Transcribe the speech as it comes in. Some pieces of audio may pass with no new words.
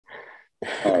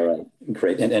All right,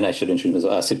 great. And I should introduce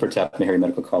Siddharth Mehri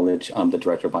Medical College. I'm the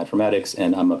director of bioinformatics,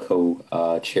 and I'm a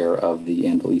co-chair of the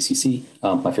AnVIL ECC.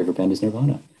 My favorite band is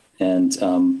Nirvana. And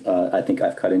I think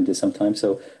I've cut into some time.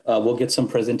 So we'll get some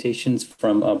presentations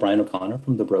from Brian O'Connor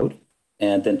from the Broad,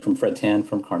 and then from Fred Tan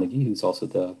from Carnegie, who's also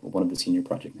one of the senior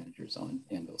project managers on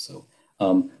AnVIL. So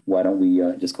why don't we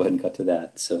just go ahead and cut to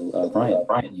that? So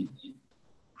Brian,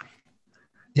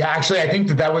 Yeah, actually, I think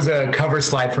that was a cover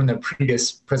slide from the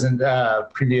previous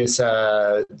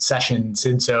sessions,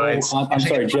 and so I'm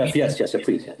sorry, Jeff. Yes,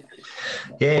 please.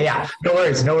 Yeah. No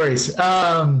worries.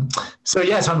 So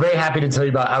yes, I'm very happy to tell you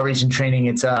about outreach and training.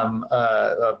 It's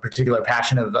a particular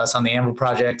passion of us on the AnVIL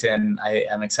project, and I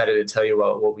am excited to tell you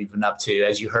what we've been up to.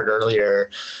 As you heard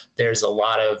earlier, there's a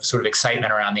lot of sort of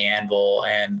excitement around the AnVIL,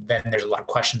 and then there's a lot of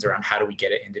questions around how do we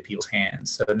get it into people's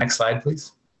hands. So next slide,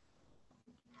 please.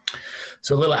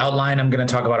 So a little outline, I'm going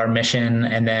to talk about our mission,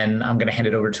 and then I'm going to hand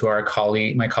it over to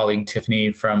my colleague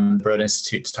Tiffany from the Broad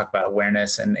Institute to talk about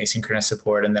awareness and asynchronous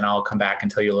support, and then I'll come back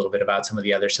and tell you a little bit about some of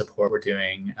the other support we're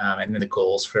doing and then the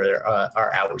goals for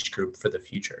our outreach group for the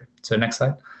future. So next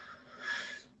slide.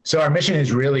 So our mission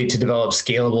is really to develop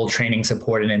scalable training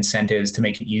support and incentives to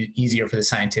make it easier for the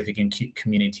scientific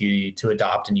community to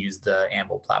adopt and use the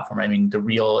AnVIL platform. I mean, the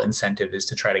real incentive is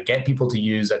to try to get people to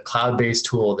use a cloud-based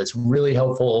tool that's really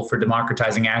helpful for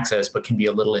democratizing access, but can be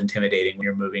a little intimidating when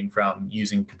you're moving from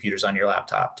using computers on your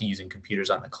laptop to using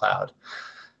computers on the cloud.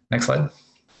 Next slide.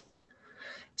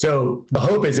 So the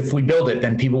hope is if we build it,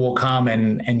 then people will come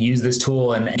and use this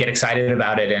tool and get excited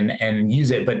about it and use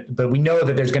it. But we know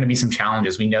that there's going to be some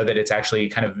challenges. We know that it's actually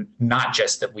kind of not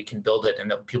just that we can build it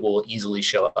and that people will easily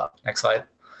show up. Next slide.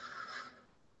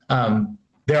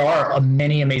 There are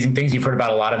many amazing things. You've heard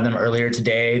about a lot of them earlier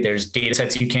today. There's data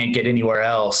sets you can't get anywhere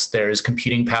else. There's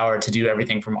computing power to do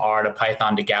everything from R to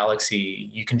Python to Galaxy.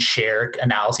 You can share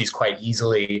analyses quite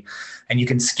easily, and you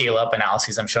can scale up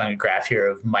analyses. I'm showing a graph here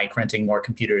of Mike renting more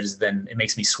computers than it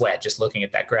makes me sweat just looking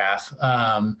at that graph.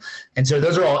 And so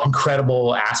those are all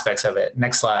incredible aspects of it.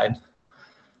 Next slide.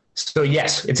 So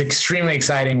yes, it's extremely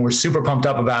exciting. We're super pumped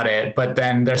up about it, but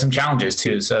then there's some challenges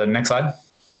too. So next slide.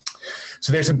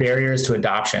 So there's some barriers to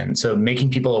adoption. So making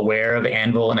people aware of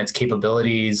AnVIL and its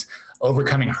capabilities,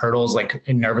 overcoming hurdles like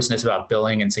nervousness about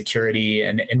billing and security,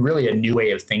 and really a new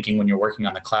way of thinking when you're working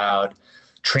on the cloud,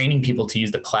 training people to use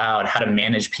the cloud, how to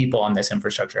manage people on this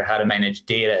infrastructure, how to manage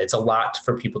data. It's a lot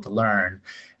for people to learn.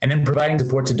 And then providing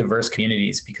support to diverse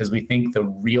communities, because we think the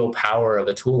real power of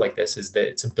a tool like this is that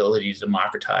its ability to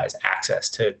democratize access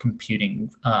to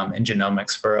computing and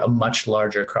genomics for a much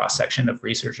larger cross-section of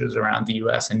researchers around the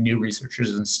US and new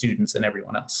researchers and students and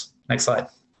everyone else. Next slide.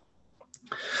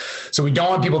 So we don't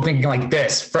want people thinking like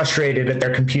this, frustrated at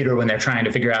their computer when they're trying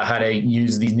to figure out how to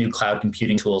use these new cloud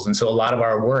computing tools. And so a lot of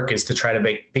our work is to try to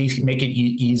make it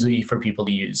easy for people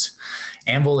to use.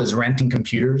 AnVIL is renting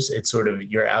computers. It's sort of,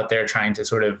 you're out there trying to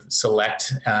sort of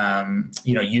select,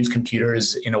 use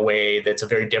computers in a way that's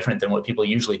very different than what people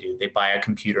usually do. They buy a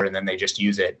computer and then they just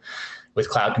use it. With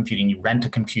cloud computing, you rent a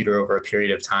computer over a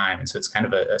period of time. And so it's kind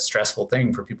of a stressful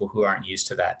thing for people who aren't used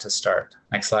to that to start.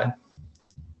 Next slide.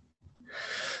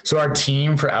 So our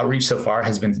team for outreach so far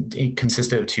has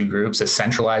consisted of two groups: a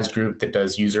centralized group that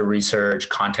does user research,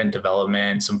 content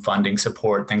development, some funding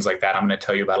support, things like that. I'm going to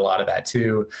tell you about a lot of that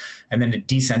too. And then a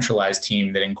decentralized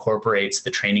team that incorporates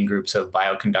the training groups of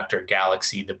Bioconductor,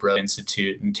 Galaxy, the Broad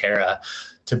Institute, and Terra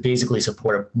to basically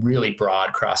support a really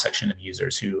broad cross-section of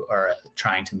users who are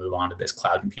trying to move on to this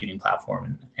cloud computing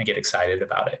platform and get excited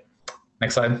about it.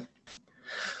 Next slide.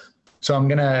 So I'm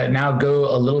going to now go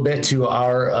a little bit to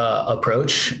our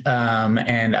approach,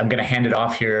 and I'm going to hand it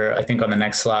off here, I think on the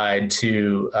next slide,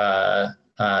 to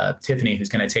Tiffany, who's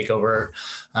going to take over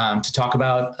to talk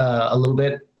about a little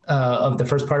bit of the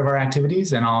first part of our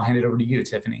activities, and I'll hand it over to you,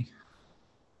 Tiffany.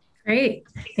 Great.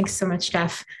 Thanks so much,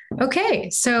 Jeff. Okay,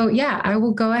 so yeah, I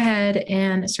will go ahead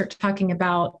and start talking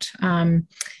about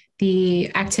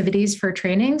the activities for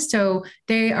training. So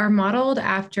they are modeled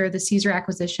after the Caesar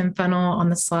acquisition funnel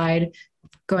on the slide,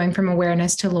 going from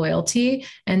awareness to loyalty.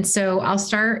 And so I'll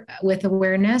start with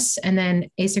awareness and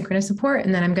then asynchronous support,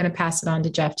 and then I'm going to pass it on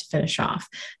to Jeff to finish off.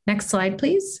 Next slide,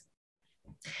 please.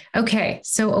 Okay,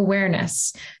 so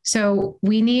awareness. So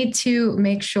we need to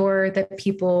make sure that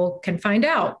people can find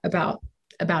out about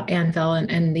AnVIL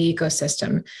and the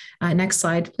ecosystem. Next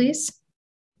slide, please.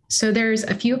 So there's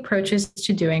a few approaches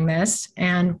to doing this.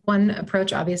 And one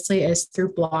approach obviously is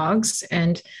through blogs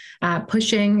and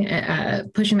pushing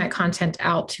that content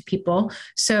out to people.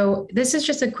 So this is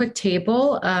just a quick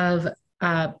table of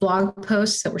blog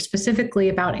posts that were specifically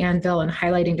about AnVIL and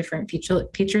highlighting different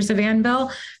features of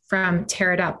AnVIL from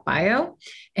Terra.bio.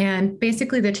 And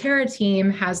basically the Terra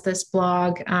team has this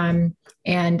blog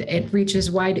and it reaches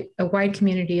a wide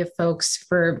community of folks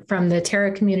from the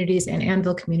Terra communities and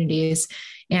AnVIL communities.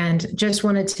 And just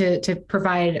wanted to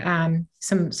provide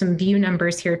some view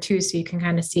numbers here too, so you can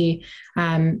kind of see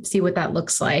what that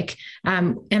looks like.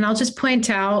 And I'll just point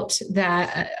out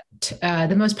that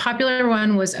the most popular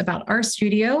one was about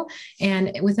RStudio.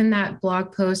 And within that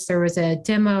blog post, there was a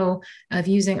demo of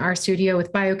using RStudio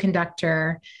with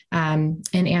Bioconductor and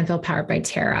AnVIL powered by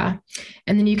Terra.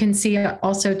 And then you can see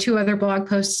also 2 other blog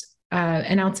posts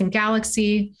announcing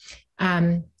Galaxy.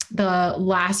 The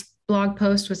last blog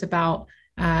post was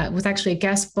actually a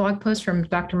guest blog post from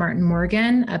Dr. Martin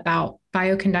Morgan about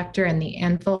Bioconductor and the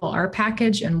AnVIL R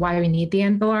package and why we need the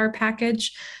AnVIL R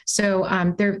package.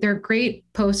 So they're great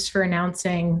posts for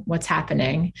announcing what's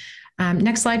happening.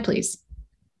 Next slide, please.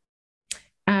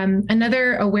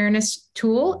 Another awareness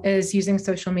tool is using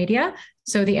social media.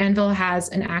 So the AnVIL has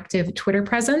an active Twitter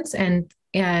presence, and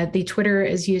the Twitter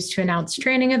is used to announce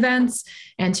training events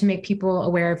and to make people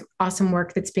aware of awesome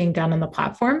work that's being done on the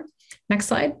platform. Next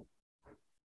slide.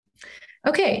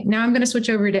 Okay, now I'm going to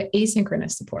switch over to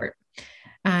asynchronous support.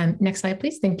 Next slide,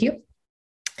 please. Thank you.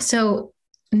 So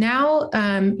now,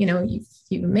 you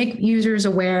make users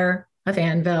aware of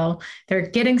AnVIL. They're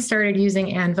getting started using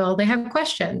AnVIL. They have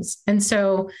questions. And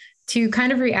so to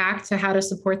kind of react to how to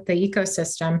support the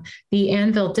ecosystem, the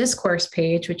AnVIL discourse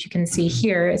page, which you can see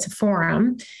here, it's a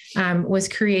forum, was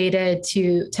created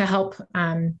to help,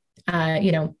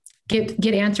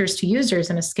 get answers to users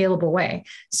in a scalable way.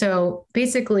 So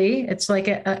basically, it's like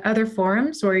other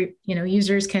forums where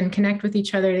users can connect with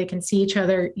each other. They can see each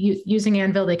other using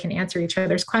AnVIL. They can answer each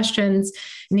other's questions.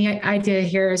 And the idea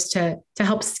here is to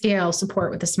help scale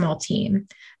support with a small team.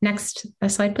 Next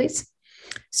slide, please.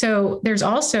 So there's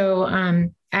also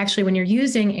actually, when you're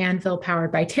using AnVIL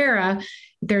powered by Terra,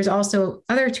 there's also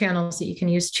other channels that you can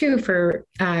use too for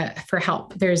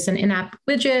help. There's an in-app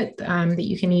widget that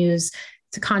you can use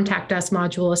to contact us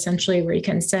module, essentially, where you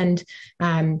can send,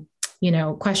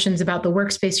 questions about the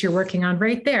workspace you're working on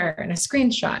right there and a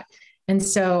screenshot. And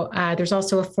so there's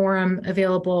also a forum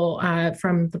available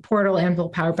from the portal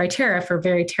AnVIL powered by Terra for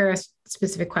very Terra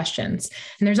specific questions.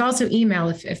 And there's also email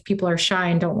if people are shy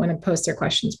and don't want to post their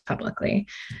questions publicly.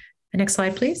 The next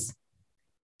slide, please.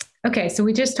 Okay, so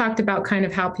we just talked about kind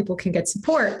of how people can get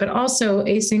support, but also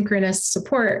asynchronous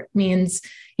support means,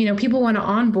 people want to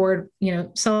onboard,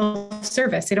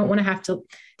 self-service. They don't want to have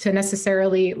to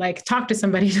necessarily talk to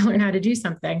somebody to learn how to do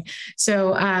something.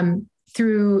 So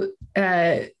through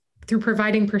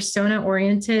providing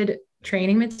persona-oriented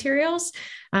training materials,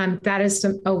 that is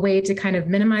a way to kind of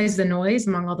minimize the noise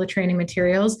among all the training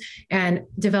materials and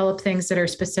develop things that are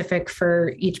specific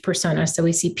for each persona. So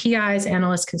we see PIs,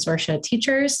 analysts, consortia,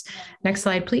 teachers. Next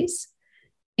slide, please.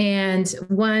 And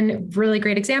one really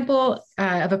great example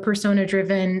of a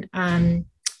persona-driven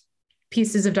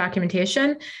pieces of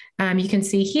documentation you can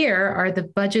see here are the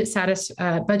budget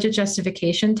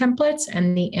justification templates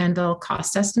and the AnVIL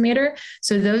cost estimator.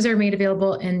 So those are made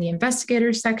available in the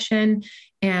investigators section,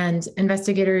 and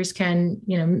investigators can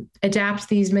adapt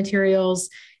these materials.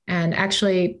 And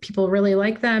actually, people really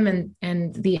like them,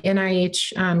 and the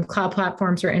NIH cloud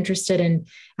platforms are interested in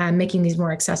making these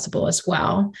more accessible as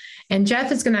well. And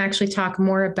Jeff is going to actually talk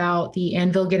more about the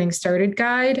AnVIL Getting Started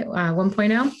Guide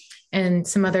 1.0 and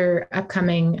some other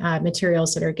upcoming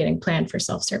materials that are getting planned for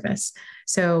self-service.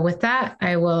 So with that,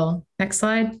 I will, next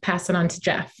slide, pass it on to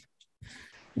Jeff.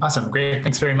 Awesome, great,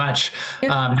 thanks very much.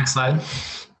 Yep. Next slide.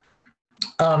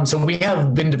 So we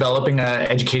have been developing an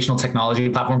educational technology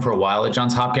platform for a while at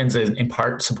Johns Hopkins, in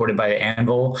part supported by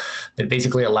AnVIL, that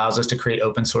basically allows us to create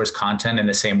open source content in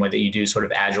the same way that you do sort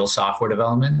of agile software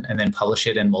development, and then publish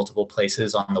it in multiple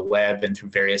places on the web and through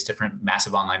various different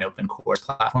massive online open course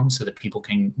platforms, so that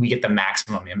we get the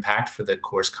maximum impact for the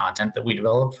course content that we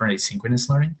develop for asynchronous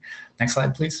learning. Next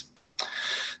slide, please.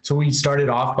 So we started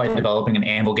off by developing an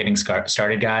AnVIL Getting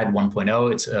Started Guide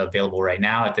 1.0. It's available right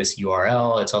now at this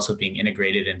URL. It's also being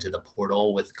integrated into the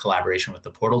portal with collaboration with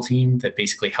the portal team that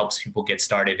basically helps people get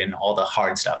started in all the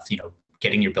hard stuff,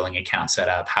 getting your billing account set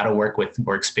up, how to work with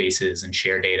workspaces and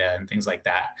share data and things like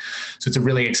that. So it's a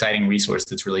really exciting resource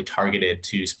that's really targeted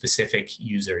to specific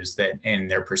users and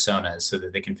their personas, so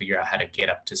that they can figure out how to get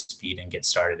up to speed and get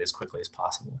started as quickly as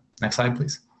possible. Next slide,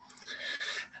 please.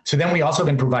 So then we also have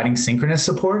been providing synchronous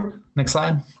support. Next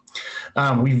slide.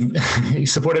 We've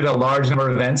supported a large number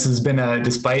of events. This has been,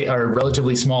 despite our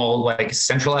relatively small, like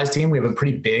centralized team, we have a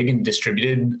pretty big and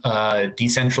distributed,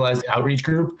 decentralized outreach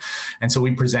group. And so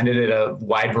we presented at a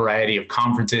wide variety of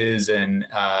conferences and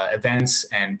events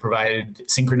and provided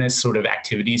synchronous sort of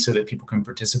activities so that people can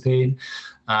participate,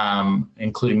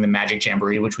 including the Magic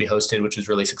Jamboree, which we hosted, which was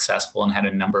really successful and had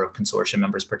a number of consortium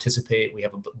members participate. We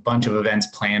have a bunch of events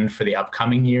planned for the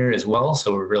upcoming year as well.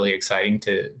 So we're really exciting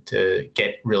to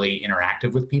get really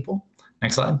interactive with people.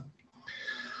 Next slide.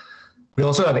 We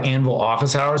also have AnVIL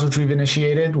office hours, which we've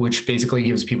initiated, which basically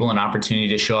gives people an opportunity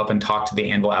to show up and talk to the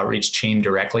AnVIL outreach team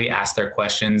directly, ask their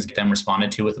questions, get them responded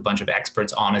to with a bunch of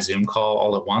experts on a Zoom call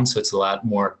all at once. So it's a lot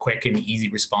more quick and easy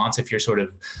response if you're sort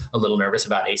of a little nervous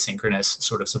about asynchronous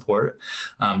sort of support.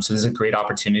 So this is a great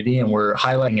opportunity, and we're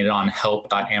highlighting it on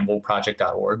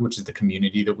help.anvilproject.org, which is the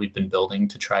community that we've been building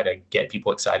to try to get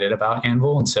people excited about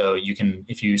AnVIL. And so you can,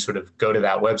 if you sort of go to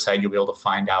that website, you'll be able to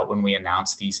find out when we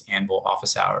announce these AnVIL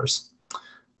office hours.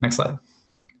 Next slide.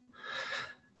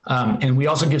 And we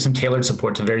also give some tailored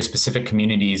support to very specific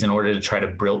communities in order to try to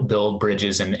build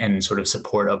bridges and sort of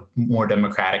support a more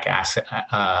democratic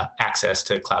access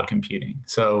to cloud computing.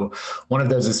 So one of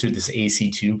those is through this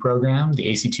AC2 program. The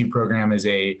AC2 program is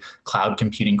a cloud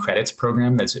computing credits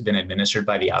program that's been administered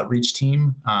by the outreach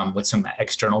team with some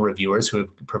external reviewers who have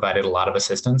provided a lot of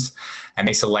assistance. And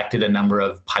they selected a number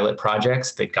of pilot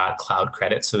projects that got cloud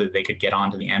credits so that they could get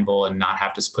onto the AnVIL and not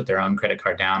have to put their own credit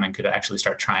card down and could actually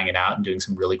start trying it out and doing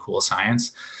some really cool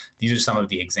science. These are some of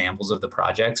the examples of the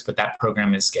projects, but that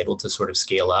program is scheduled to sort of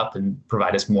scale up and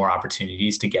provide us more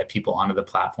opportunities to get people onto the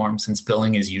platform. Since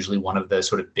billing is usually one of the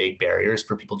sort of big barriers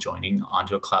for people joining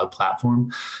onto a cloud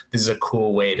platform, this is a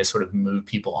cool way to sort of move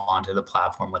people onto the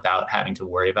platform without having to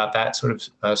worry about that sort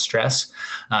of stress.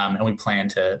 And we plan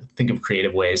to think of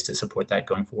creative ways to support that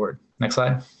going forward. Next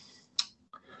slide.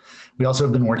 We also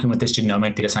have been working with this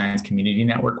genomic data science community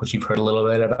network, which you've heard a little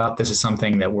bit about. This is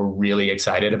something that we're really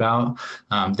excited about.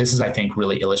 This is, I think,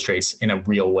 really illustrates in a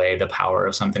real way the power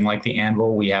of something like the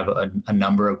AnVIL. We have a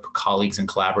number of colleagues and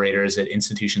collaborators at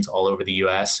institutions all over the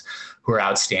US who are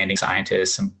outstanding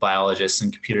scientists and biologists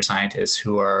and computer scientists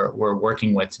who we're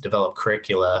working with to develop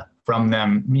curricula from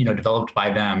them, developed by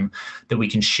them, that we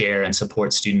can share and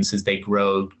support students as they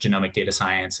grow genomic data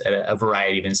science at a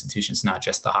variety of institutions, not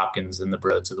just the Hopkins and the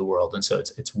Broads of the world. And so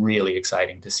it's really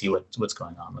exciting to see what's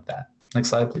going on with that. Next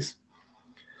slide, please.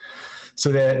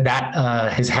 So that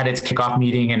has had its kickoff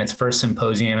meeting and its first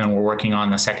symposium, and we're working on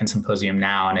the second symposium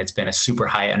now, and it's been a super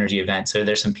high energy event. So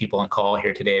there's some people on call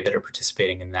here today that are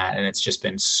participating in that, and it's just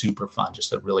been super fun,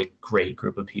 just a really great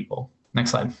group of people.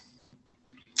 Next slide.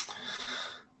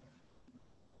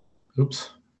 Oops,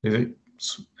 is it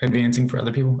advancing for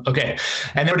other people? Okay,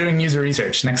 and then we're doing user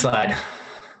research. Next slide.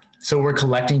 So we're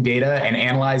collecting data and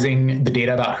analyzing the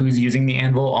data about who's using the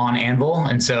AnVIL on AnVIL.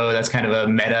 And so that's kind of a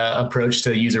meta approach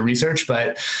to user research,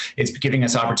 but it's giving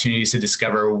us opportunities to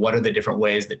discover what are the different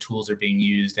ways that tools are being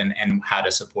used and how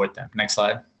to support them. Next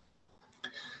slide.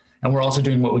 And we're also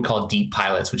doing what we call deep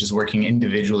pilots, which is working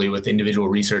individually with individual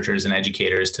researchers and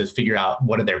educators to figure out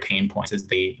what are their pain points as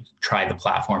they try the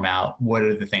platform out. What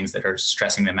are the things that are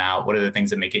stressing them out? What are the things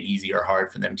that make it easy or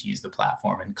hard for them to use the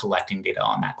platform, and collecting data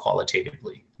on that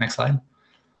qualitatively. Next slide.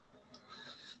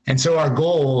 And so our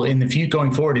goal in the future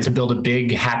going forward is to build a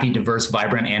big, happy, diverse,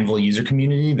 vibrant AnVIL user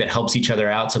community that helps each other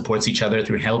out, supports each other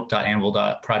through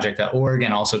help.anvil.project.org,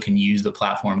 and also can use the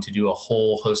platform to do a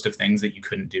whole host of things that you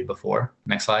couldn't do before.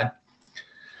 Next slide.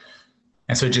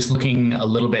 And so just looking a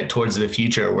little bit towards the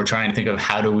future, we're trying to think of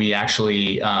how do we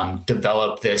actually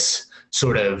develop this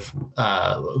sort of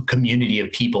community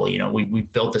of people.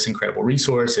 We've built this incredible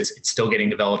resource. It's still getting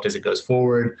developed as it goes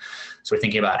forward. So we're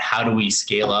thinking about how do we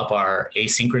scale up our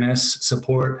asynchronous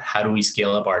support? How do we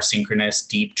scale up our synchronous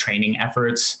deep training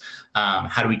efforts?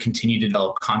 How do we continue to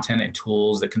develop content and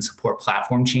tools that can support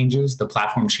platform changes? The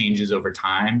platform changes over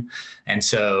time. And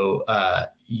so,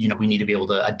 we need to be able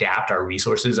to adapt our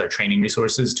resources, our training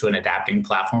resources, to an adapting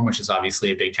platform, which is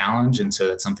obviously a big challenge. And so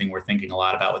that's something we're thinking a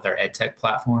lot about with our EdTech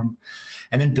platform.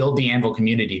 And then build the AnVIL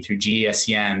community through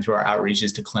GESCN, through our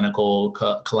outreaches to clinical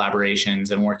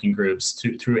collaborations and working groups,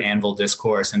 through AnVIL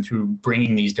discourse, and through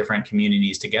bringing these different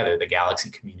communities together, the Galaxy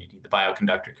community, the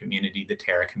bioconductor community, the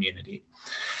Terra community.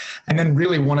 And then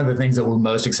really one of the things that we're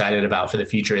most excited about for the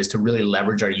future is to really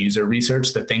leverage our user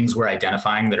research, the things we're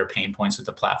identifying that are pain points with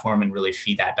the platform, and really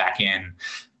feed that back in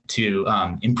to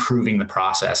improving the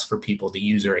process for people, the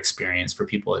user experience for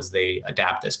people as they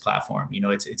adapt this platform. You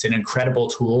know, it's an incredible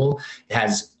tool. It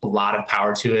has a lot of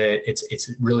power to it.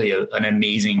 It's really an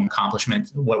amazing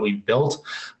accomplishment, what we've built.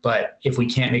 But if we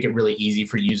can't make it really easy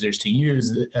for users to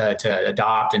use, to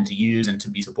adopt and to use and to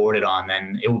be supported on,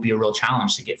 then it will be a real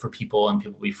challenge to get for people, and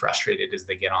people will be frustrated as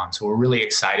they get on. So we're really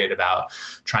excited about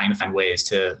trying to find ways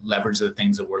to leverage the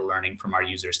things that we're learning from our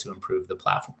users to improve the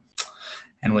platform.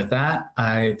 And with that,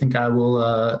 I think I will,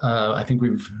 I think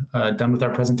we've done with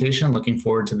our presentation. Looking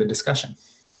forward to the discussion.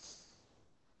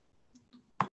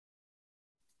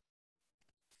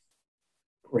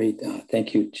 Great,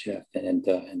 thank you, Jeff and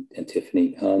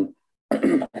Tiffany.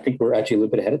 I think we're actually a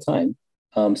little bit ahead of time.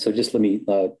 So just let me,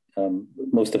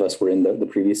 most of us were in the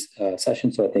previous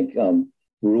session, so I think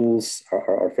rules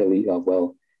are fairly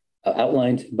well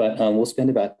outlined, but we'll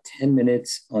spend about 10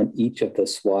 minutes on each of the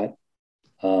SWOT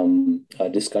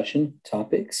discussion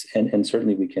topics, and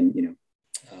certainly we can, you know,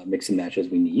 mix and match as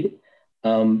we need.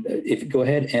 If you go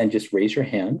ahead and just raise your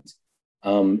hand,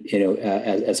 you know,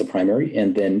 as a primary,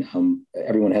 and then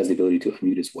everyone has the ability to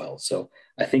unmute as well. So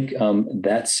I think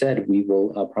that said, we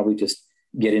will probably just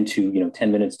get into, you know, 10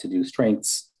 minutes to do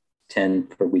strengths, 10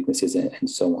 for weaknesses, and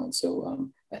so on. So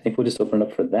I think we'll just open it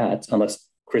up for that, unless,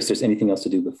 Chris, there's anything else to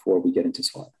do before we get into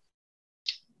SWOT.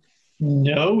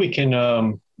 No, we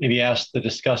can maybe ask the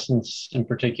discussants in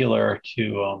particular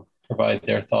to provide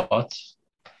their thoughts.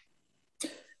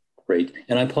 Great.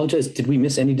 And I apologize, did we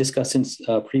miss any discussants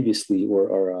previously,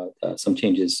 or some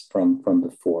changes from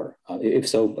before? If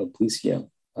so, please, you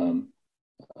know,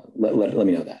 let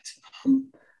me know that.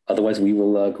 Otherwise, we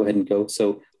will go ahead and go.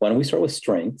 So why don't we start with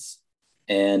strengths?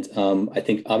 And I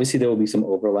think obviously there will be some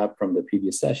overlap from the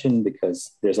previous session,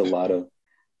 because there's a lot of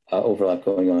overlap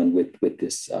going on with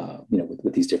this, you know,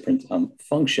 with these different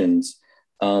functions.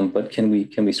 But can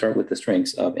we start with the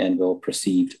strengths of AnVIL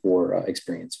perceived or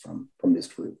experienced from this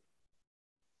group?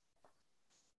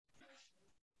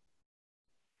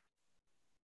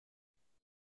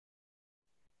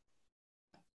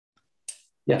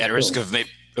 Yeah, at risk of maybe.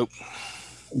 Oh.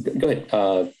 Go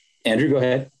ahead, Andrew. Go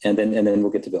ahead, and then we'll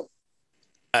get to Bill.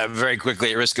 Very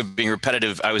quickly, at risk of being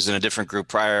repetitive, I was in a different group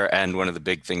prior, and one of the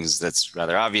big things that's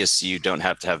rather obvious: you don't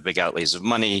have to have big outlays of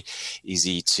money.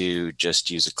 Easy to just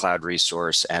use a cloud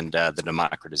resource, and the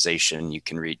democratization. You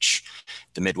can reach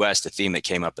the Midwest. A theme that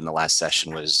came up in the last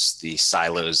session was the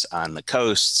silos on the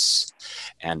coasts,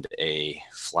 and a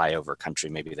flyover country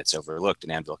maybe that's overlooked,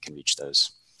 and AnVIL can reach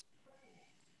those.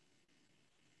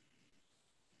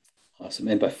 Awesome.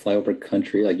 And by flyover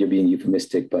country, like, you're being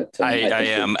euphemistic, but I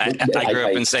am. I grew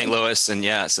up in St. Louis, and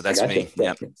yeah, so that's me.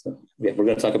 Yeah. So, yeah, we're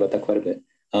going to talk about that quite a bit.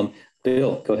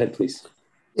 Bill, go ahead, please.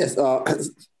 Yes, I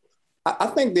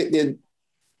think that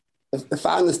if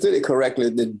I understood it correctly,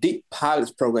 the Deep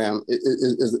Pilots program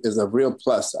is a real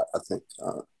plus, I think,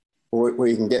 where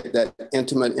you can get that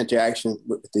intimate interaction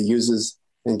with the users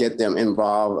and get them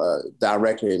involved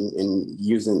directly in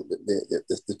using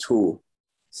the tool.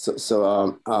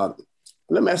 So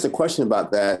let me ask a question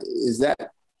about that. Is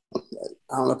that, I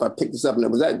don't know if I picked this up,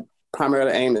 was that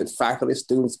primarily aimed at faculty,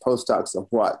 students, postdocs, or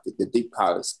what, the Deep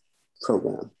Pilots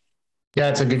program? Yeah,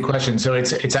 it's a good question. So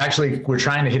it's actually, we're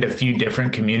trying to hit a few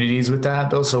different communities with that,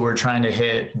 Bill. So we're trying to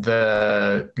hit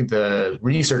the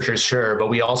researchers, sure, but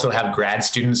we also have grad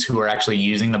students who are actually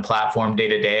using the platform day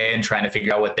to day and trying to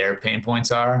figure out what their pain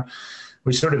points are.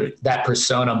 We sort of, that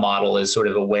persona model is sort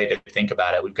of a way to think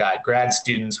about it. We've got grad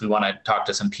students, we want to talk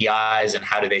to some PIs and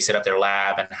how do they set up their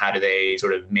lab and how do they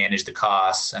sort of manage the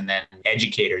costs, and then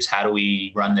educators, how do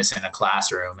we run this in a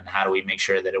classroom and how do we make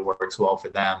sure that it works well for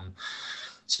them.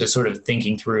 So sort of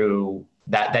thinking through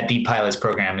that Deep Pilots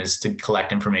program is to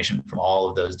collect information from all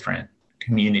of those different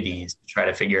communities to try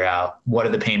to figure out what are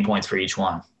the pain points for each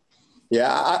one.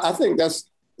 Yeah, I think that's,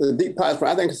 the Deep Pilots,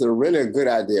 I think it's a really good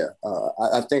idea.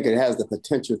 I think it has the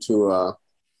potential to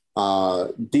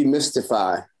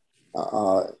demystify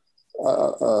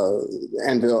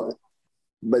AnVIL,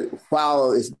 but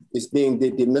while it's being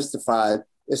demystified,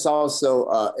 it's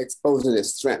also exposing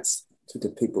its strengths to the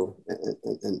people,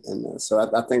 and so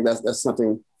I think that's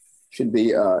something should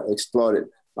be exploited.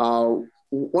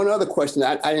 One other question,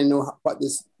 I didn't know what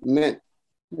this meant.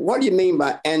 What do you mean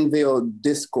by AnVIL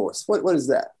discourse? What is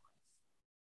that?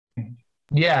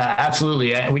 Yeah,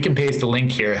 absolutely. We can paste the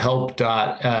link here,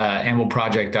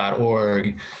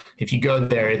 help.anvilproject.org. If you go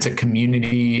there, it's a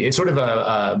community. It's sort of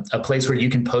a place where you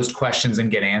can post questions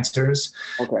and get answers.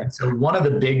 Okay. So one of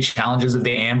the big challenges of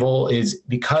the AnVIL is,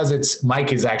 because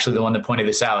Mike is actually the one that pointed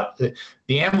this out. The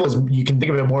AnVIL is, you can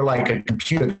think of it more like a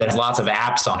computer that has lots of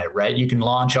apps on it, right? You can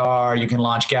launch R, you can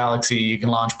launch Galaxy, you can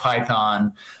launch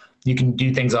Python. you can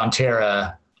do things on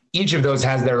Terra. Each of those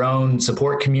has their own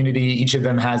support community. Each of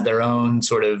them has their own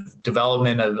sort of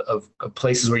development of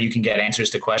places where you can get answers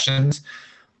to questions.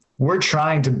 We're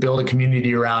trying to build a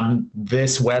community around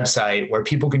this website where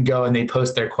people can go and they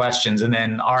post their questions. And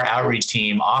then our outreach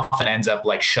team often ends up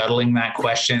like shuttling that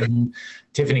question.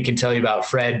 Tiffany can tell you about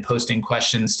Fred posting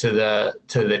questions to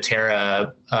the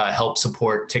Terra help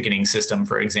support ticketing system,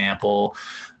 for example.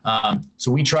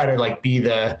 So we try to like be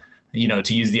the,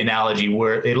 to use the analogy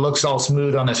where it looks all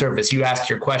smooth on the surface. You ask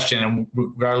your question and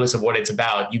regardless of what it's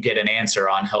about, you get an answer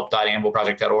on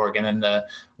help.anvilproject.org. And then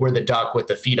we're the duck with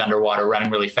the feet underwater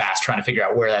running really fast, trying to figure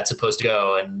out where that's supposed to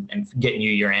go and getting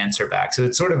you your answer back. So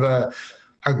it's sort of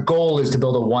our goal is to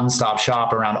build a one-stop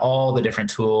shop around all the different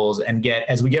tools and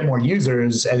as we get more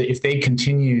users, if they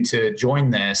continue to join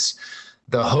this,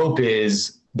 the hope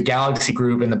is the Galaxy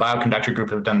group and the Bioconductor group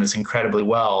have done this incredibly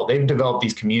well. They've developed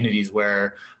these communities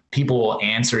where people will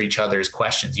answer each other's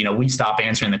questions. We stop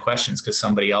answering the questions because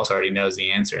somebody else already knows the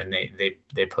answer and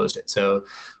they post it. So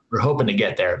we're hoping to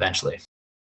get there eventually.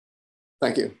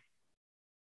 Thank you.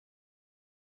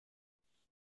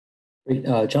 Great.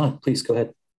 John, please go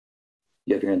ahead.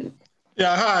 You have your hand up.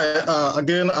 Yeah, hi.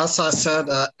 Again, as I said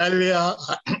earlier,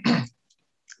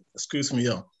 excuse me,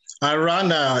 I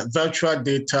ran a virtual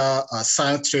data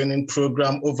science training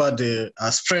program over the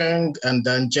spring, and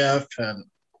then Jeff and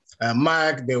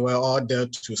Mike, they were all there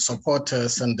to support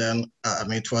us. And then,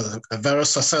 it was a very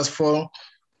successful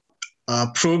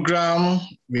program.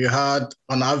 We had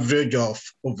an average of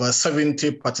over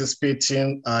 70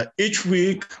 participating each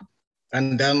week.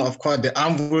 And then, of course, the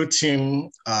AnVIL team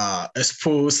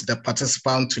exposed the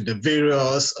participants to the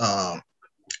various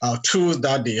tools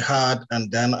that they had. And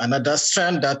then another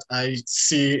strand that I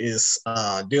see is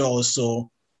they also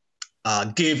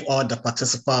gave all the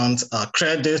participants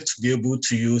credit to be able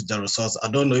to use the resource. I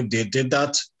don't know if they did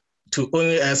that to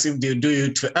only us, if they do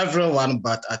it to everyone,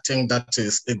 but I think that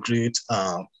is a great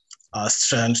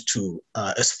strength to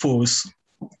expose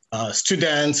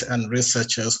students and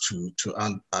researchers to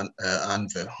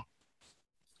AnVIL.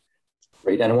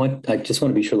 Great, and I just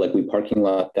want to be sure, like we parking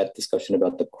lot that discussion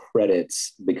about the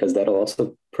credits, because that'll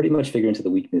also pretty much figure into the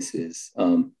weaknesses.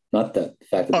 Not the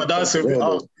fact that that's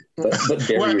available, but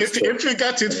well, if you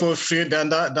get it for free, then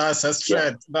that's a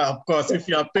strength. Yeah. Now, of course, if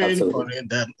you are paying for it,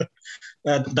 then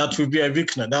that would be a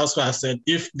weakness. That's why I said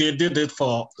if they did it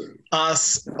for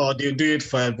us or they do it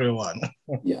for everyone.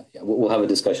 Yeah. We'll have a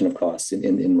discussion of costs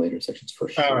in later sections for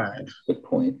sure. All right. Good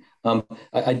point.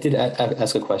 I did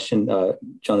ask a question,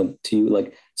 John, to you.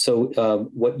 Like, so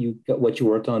what you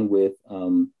worked on with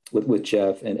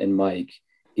Jeff and Mike,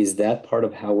 is that part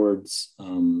of Howard's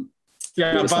program?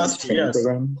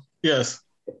 Yes.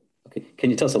 Okay. Can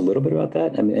you tell us a little bit about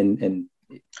that?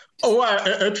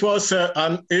 It was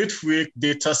an 8-week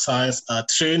data science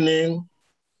training.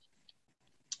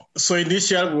 So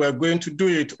initially, we were going to do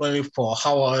it only for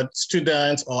Howard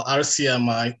students or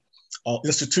RCMI or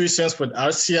institutions with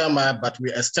RCMI, but we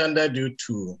extended it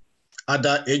to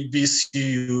other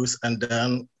HBCUs. And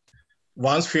then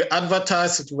once we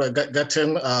advertised it, we were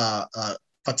getting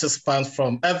participants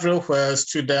from everywhere,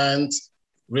 students,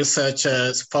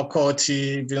 researchers,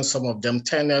 faculty, even some of them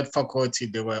tenured faculty,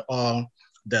 they were all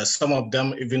there. Some of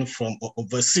them even from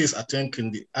overseas. I think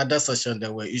in the other session,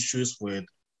 there were issues with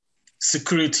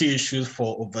security issues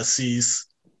for overseas.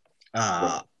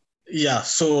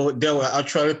 So there were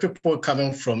actually people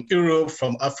coming from Europe,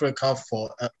 from Africa,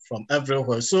 from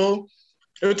everywhere. So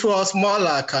it was more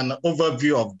like an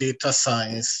overview of data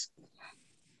science.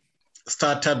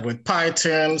 Started with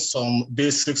Python, some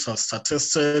basics of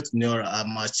statistics,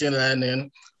 machine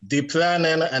learning, deep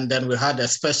learning, and then we had a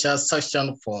special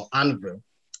section for AnVIL.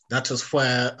 That is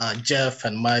where Jeff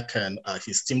and Mike and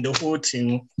his team, the whole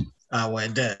team, were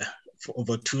there for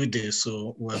over 2 days.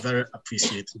 So we're very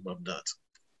appreciative of that.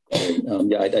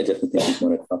 I definitely think we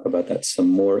want to talk about that some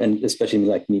more, and especially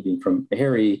like me being from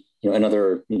Harry,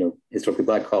 another historically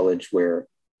Black college where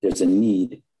there's a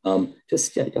need. Hold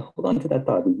on to that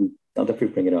thought. I'll definitely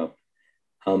bring it up.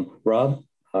 Rob,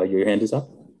 your hand is up.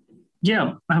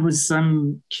 Yeah, I was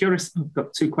curious. I've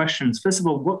got 2 questions. First of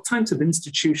all, what types of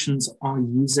institutions are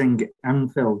using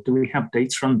AnVIL? Do we have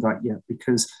data on that yet?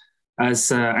 Because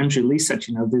as Andrew Lee said,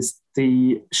 there's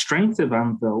the strength of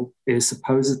AnVIL is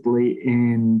supposedly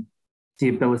in the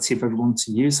ability of everyone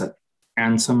to use it.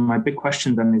 And so my big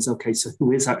question then is, okay, so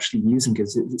who is actually using it?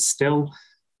 Is it still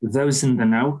those in the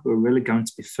know who are really going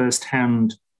to be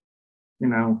firsthand,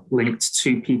 linked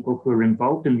to people who are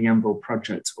involved in the AnVIL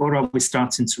project? Or are we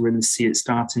starting to really see it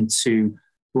starting to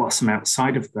blossom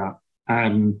outside of that?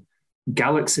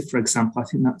 Galaxy, for example, I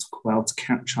think that took a while to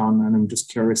catch on, and I'm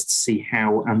just curious to see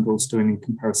how AnVIL's doing in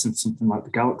comparison to something like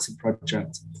the Galaxy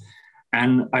project.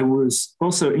 And I was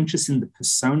also interested in the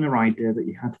persona idea that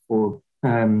you had for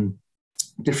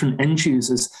different end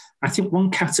users. I think one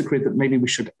category that maybe we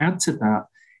should add to that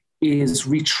is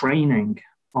retraining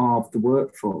of the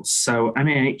workforce. So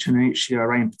NIH and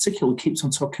NHGRI in particular keeps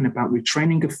on talking about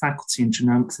retraining of faculty in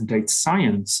genomics and data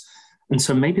science. And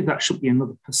so maybe that should be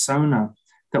another persona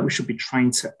that we should be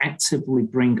trying to actively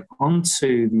bring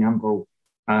onto the AnVIL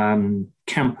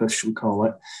campus, should we call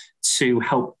it, to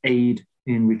help aid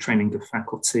in retraining of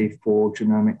faculty for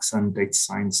genomics and data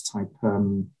science type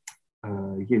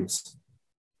use.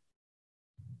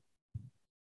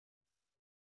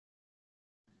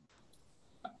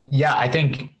 Yeah, I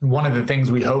think one of the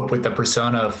things we hope with the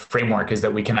persona framework is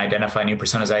that we can identify new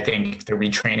personas. I think the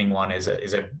retraining one is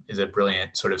a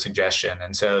brilliant sort of suggestion.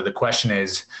 And so the question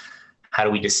is, how do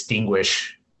we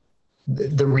distinguish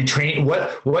the retraining?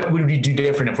 What would we do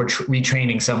different if we're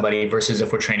retraining somebody versus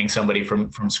if we're training somebody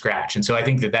from scratch? And so I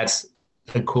think that that's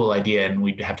a cool idea, and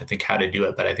we'd have to think how to do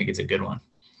it, but I think it's a good one.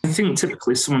 I think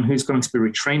typically someone who's going to be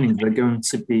retraining, they're going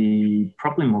to be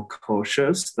probably more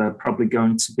cautious. They're probably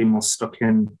going to be more stuck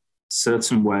in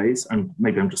certain ways. And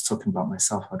maybe I'm just talking about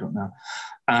myself, I don't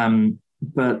know.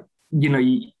 But, you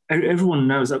know, everyone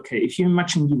knows, okay, if you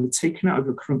imagine you were taken out of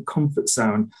your current comfort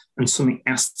zone and suddenly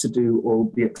asked to do or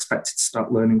be expected to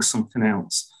start learning something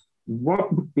else,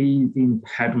 what would be the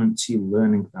impediment to you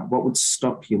learning that? What would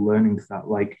stop you learning that?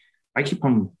 Like, I keep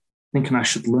on thinking I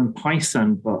should learn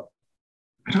Python, but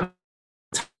I don't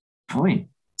have time.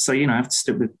 So, you know, I have to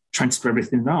stick with trying to do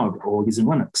everything in R or using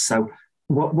Linux. So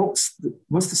what's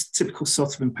the typical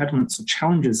sort of impediments or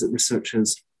challenges that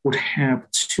researchers would have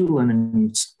to learn a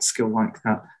new skill like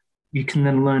that? You can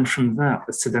then learn from that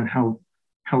as to then how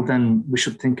then we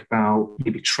should think about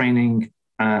maybe training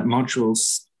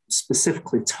modules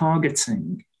specifically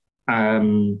targeting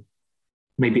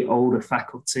maybe older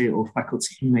faculty or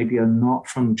faculty who maybe are not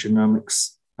from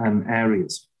genomics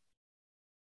areas.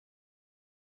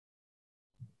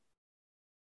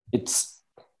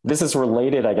 This is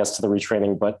related, I guess, to the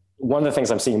retraining, but one of the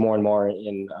things I'm seeing more and more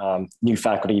in new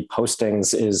faculty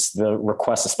postings is the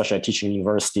request, especially at teaching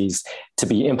universities, to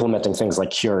be implementing things like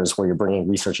cures, where you're bringing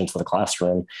research into the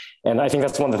classroom. And I think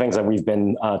that's one of the things that we've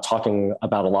been talking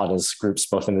about a lot as groups,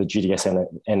 both in the GDS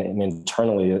and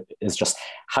internally, is just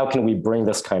how can we bring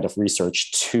this kind of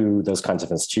research to those kinds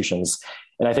of institutions?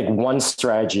 And I think one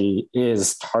strategy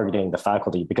is targeting the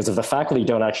faculty, because if the faculty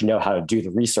don't actually know how to do the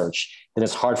research, then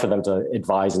it's hard for them to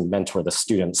advise and mentor the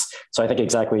students. So I think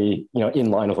exactly, you know,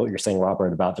 in line with what you're saying,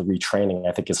 Robert, about the retraining,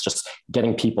 I think it's just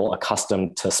getting people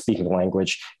accustomed to speaking the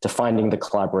language, to finding the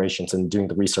collaborations and doing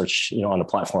the research, you know, on a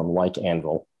platform like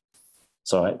AnVIL.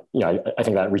 So, I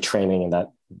think that retraining and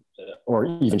that, or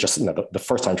even just, you know, the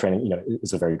first time training, you know,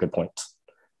 is a very good point.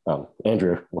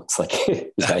 Andrew looks like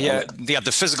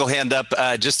the physical hand up.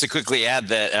 Just to quickly add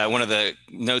that one of the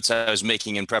notes I was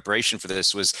making in preparation for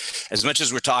this was, as much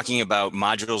as we're talking about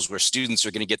modules where students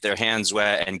are going to get their hands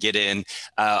wet and get in,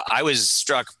 I was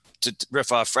struck, to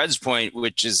riff off Fred's point,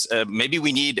 which is maybe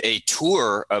we need a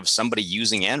tour of somebody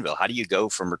using AnVIL. How do you go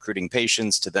from recruiting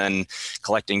patients to then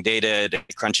collecting data,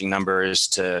 to crunching numbers,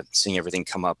 to seeing everything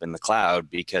come up in the cloud?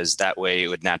 Because that way it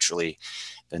would naturally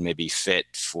then maybe fit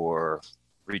for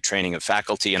retraining of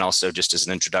faculty, and also just as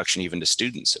an introduction even to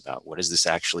students about what does this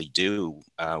actually do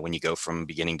when you go from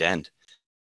beginning to end.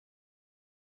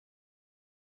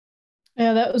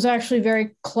 Yeah, that was actually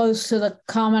very close to the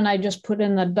comment I just put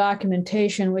in the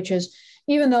documentation, which is,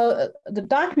 even though the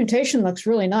documentation looks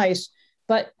really nice,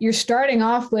 but you're starting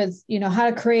off with, you know, how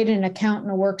to create an account in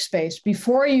a workspace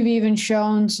before you've even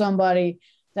shown somebody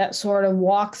that sort of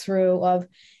walkthrough of,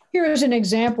 here's an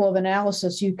example of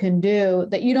analysis you can do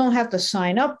that you don't have to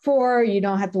sign up for. You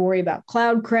don't have to worry about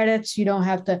cloud credits. You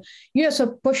just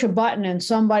push a button and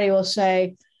somebody will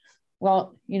say,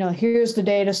 well, you know, here's the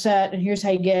data set and here's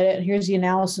how you get it. And here's the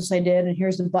analysis I did. And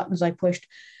here's the buttons I pushed.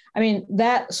 I mean,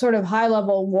 that sort of high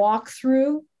level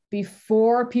walkthrough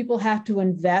before people have to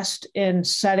invest in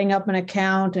setting up an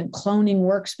account and cloning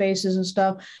workspaces and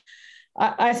stuff.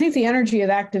 I think the energy of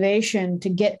activation to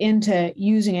get into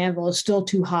using AnVIL is still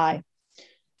too high,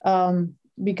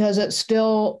 because it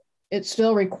still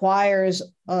requires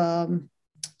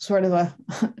sort of a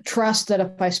trust that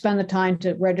if I spend the time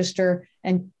to register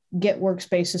and get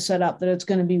workspaces set up, that it's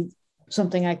going to be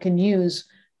something I can use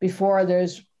before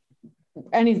there's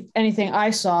anything I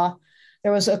saw.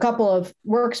 There was a couple of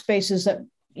workspaces that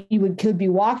could be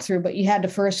walked through, but you had to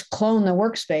first clone the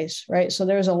workspace, right? So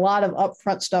there's a lot of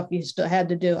upfront stuff you still had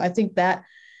to do. I think that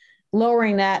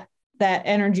lowering that that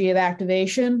energy of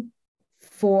activation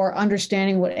for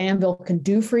understanding what AnVIL can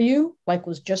do for you, like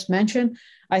was just mentioned,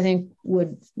 I think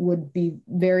would be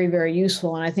very, very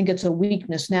useful. And I think it's a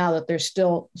weakness now that there's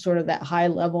still sort of that high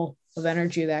level of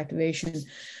energy of activation.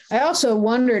 I also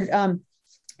wondered,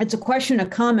 it's a question, a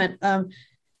comment,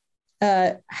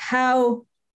 how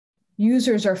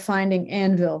users are finding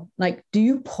AnVIL. Like, do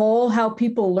you poll how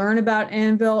people learn about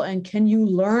AnVIL, and can you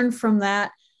learn from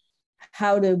that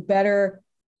how to better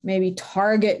maybe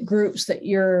target groups that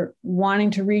you're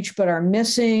wanting to reach but are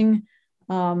missing?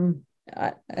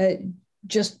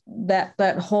 Just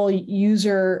that whole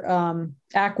user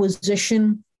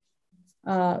acquisition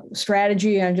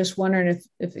strategy. I'm just wondering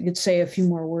if you could say a few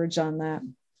more words on that.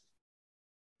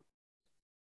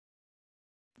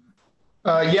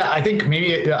 Yeah, I think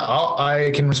maybe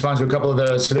I can respond to a couple of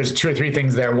those. So there's 2 or 3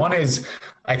 things there. One is,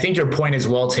 I think your point is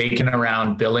well taken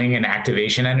around billing and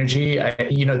activation energy.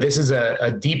 This is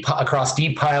a deep across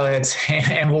deep pilots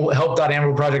and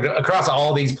help.anvil project across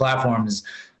all these platforms.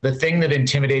 The thing that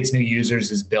intimidates new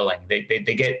users is billing. They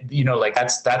get,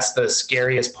 that's the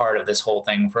scariest part of this whole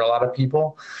thing for a lot of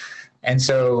people. And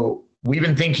so we've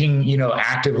been thinking,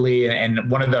 actively, and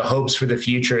one of the hopes for the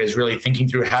future is really thinking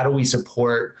through how do we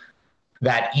support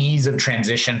that ease of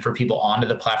transition for people onto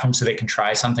the platform so they can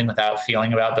try something without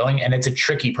feeling about billing. And it's a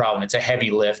tricky problem. It's a heavy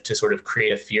lift to sort of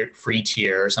create a free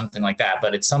tier or something like that,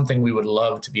 but it's something we would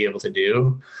love to be able to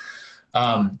do.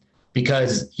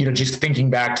 Because, just thinking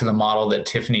back to the model that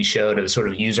Tiffany showed of sort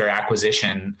of user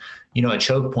acquisition, a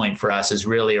choke point for us is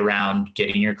really around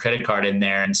getting your credit card in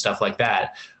there and stuff like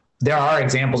that. There are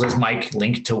examples, as Mike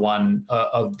linked to one,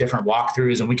 of different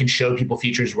walkthroughs, and we can show people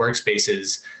features,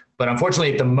 workspaces. But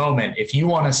unfortunately, at the moment, if you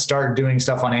want to start doing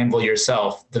stuff on AnVIL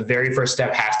yourself, the very first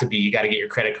step has to be you got to get your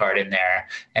credit card in there.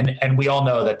 And we all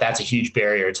know that that's a huge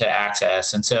barrier to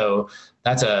access. And so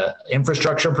that's a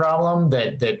infrastructure problem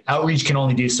that outreach can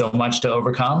only do so much to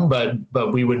overcome.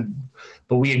 But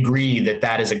we agree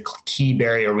that is a key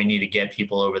barrier we need to get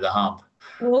people over the hump.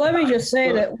 Well, let me just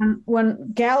say that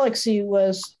when Galaxy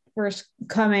was first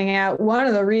coming out, one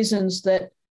of the reasons that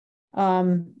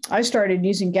I started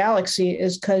using Galaxy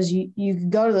is because you could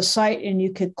go to the site and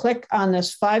you could click on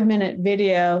this 5-minute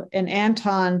video, and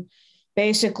Anton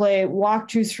basically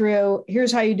walked you through,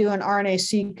 here's how you do an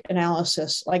RNA-seq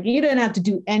analysis. Like, you didn't have to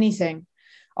do anything.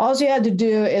 All you had to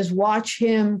do is watch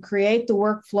him create the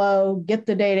workflow, get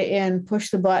the data in, push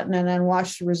the button, and then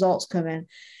watch the results come in.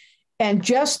 And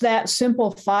just that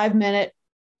simple 5-minute,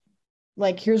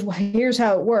 like, here's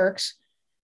how it works.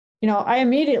 I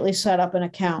immediately set up an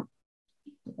account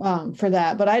for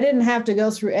that, but I didn't have to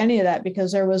go through any of that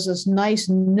because there was this nice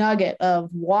nugget of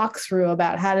walkthrough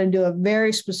about how to do a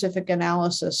very specific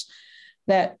analysis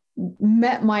that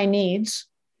met my needs.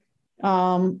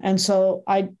 And so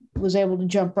I was able to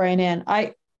jump right in.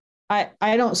 I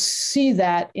don't see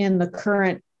that in the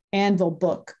current AnVIL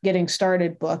book, Getting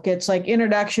Started book. It's like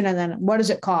introduction and then what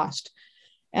does it cost?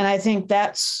 And I think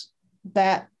that's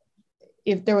that.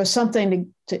 If there was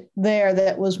something there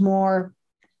that was more,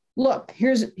 look,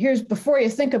 here's before you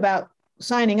think about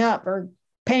signing up or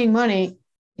paying money,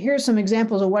 here's some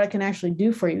examples of what it can actually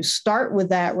do for you. Start with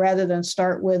that rather than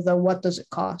start with what does it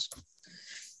cost.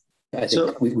 I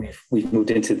think we've moved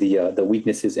into the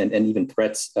weaknesses and even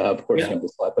threats portion of the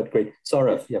slide, but great.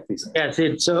 Saurav, yeah, please. Yeah,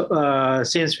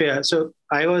 so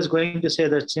I was going to say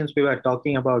that since we were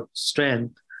talking about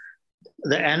strength,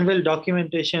 the AnVIL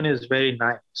documentation is very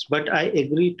nice, but I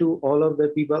agree to all of the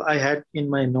people I had in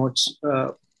my notes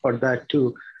for that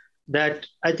too, that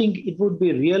I think it would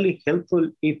be really helpful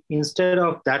if instead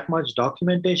of that much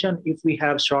documentation, if we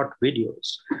have short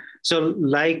videos. So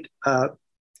like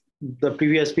the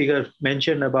previous speaker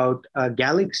mentioned about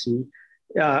Galaxy,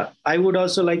 I would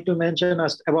also like to mention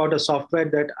about a software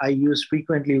that I use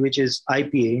frequently, which is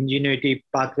IPA, Ingenuity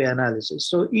Pathway Analysis.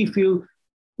 So if you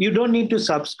don't need to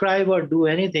subscribe or do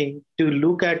anything to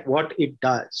look at what it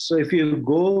does. So if you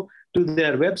go to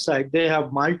their website, they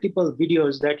have multiple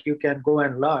videos that you can go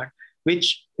and learn,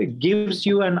 which gives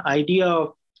you an idea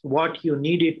of what you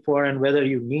need it for and whether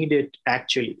you need it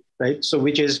actually, right? So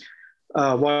which is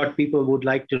what people would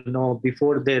like to know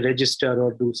before they register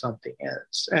or do something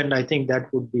else. And I think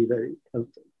that would be very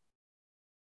helpful.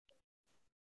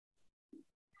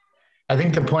 I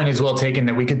think the point is well taken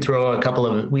that we could throw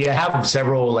we have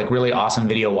several like really awesome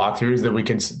video walkthroughs that we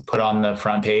could put on the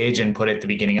front page and put at the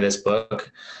beginning of this book.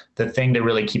 The thing to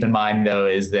really keep in mind though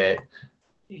is that,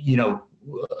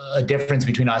 a difference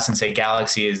between us and say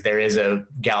Galaxy is there is a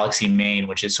Galaxy main,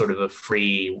 which is sort of a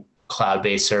free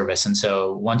cloud-based service. And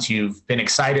so once you've been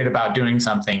excited about doing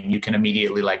something, you can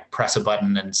immediately like press a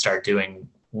button and start doing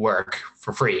work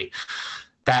for free.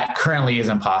 that currently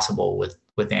isn't possible with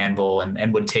AnVIL,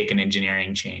 and would take an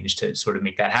engineering change to sort of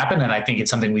make that happen. And I think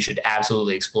it's something we should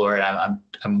absolutely explore. And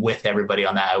I'm with everybody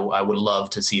on that. I would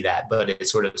love to see that, but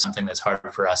it's sort of something that's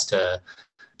hard for us to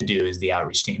do as the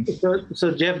outreach team. So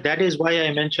Jeff, that is why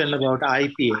I mentioned about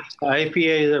IPA.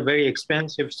 IPA is a very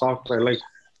expensive software, like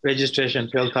registration,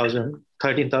 $12,000,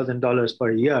 $13,000 per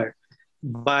year.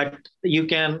 But you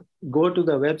can go to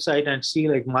the website and see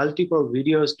like multiple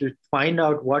videos to find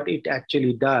out what it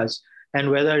actually does and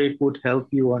whether it would help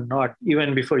you or not,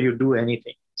 even before you do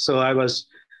anything. So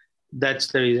that's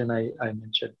the reason I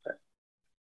mentioned that.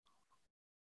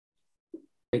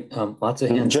 Lots of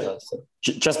hands.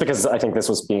 Just because I think this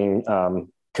was being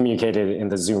communicated in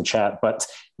the Zoom chat, but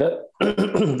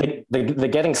the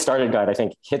getting started guide, I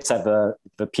think, hits at the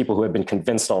people who have been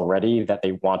convinced already that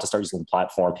they want to start using the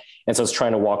platform. And so it's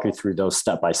trying to walk you through those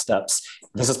step-by-steps.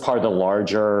 This is part of the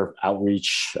larger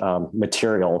outreach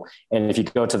material. And if you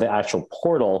go to the actual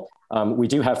portal, we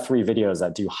do have 3 videos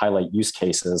that do highlight use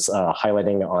cases,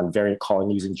 highlighting on variant calling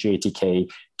using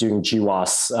GATK, doing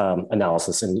GWAS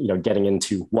analysis, and getting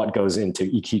into what goes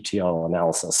into EQTL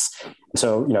analysis.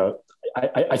 So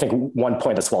I think one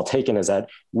point that's well taken is that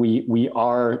we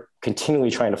are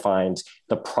continually trying to find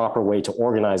the proper way to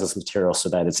organize this material so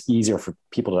that it's easier for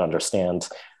people to understand.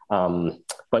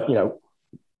 But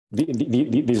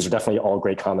these are definitely all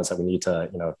great comments that we need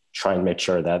to try and make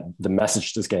sure that the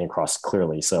message is getting across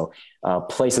clearly. So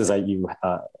places that you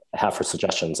have for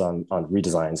suggestions on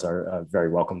redesigns are very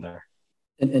welcome there.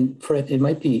 And Fred, it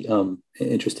might be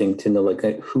interesting to know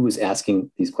who is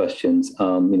asking these questions.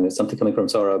 Something coming from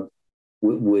Saurabh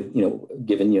would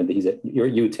given that he's you're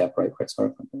at UTEP, right?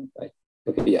 Saurabh, right?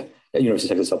 Okay, yeah, at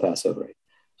University of Texas El Paso, right?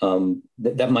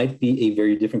 That might be a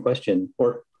very different question,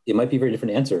 or it might be a very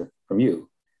different answer from you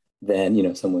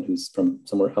than someone who's from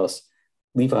somewhere else.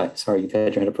 Levi, sorry, you've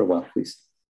had your hand up for a while, please.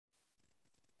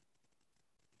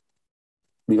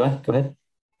 Levi, go ahead.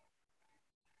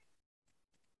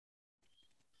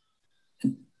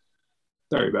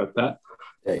 Sorry about that.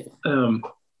 There you go.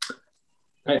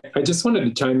 I just wanted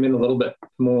to chime in a little bit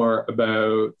more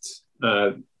about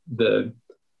the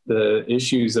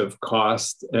issues of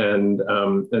cost and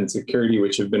security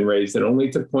which have been raised, and only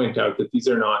to point out that these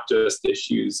are not just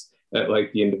issues at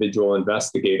the individual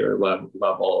investigator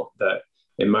level. That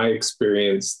in my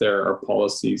experience, there are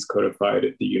policies codified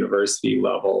at the university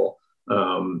level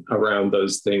around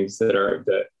those things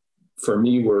that for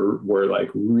me were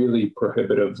really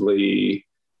prohibitively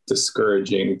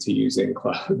discouraging to using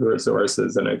cloud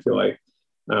resources. And I feel like,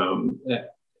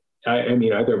 I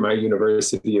mean, either my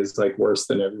university is worse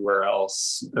than everywhere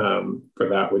else for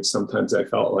that, which sometimes I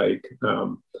felt like,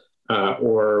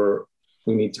 or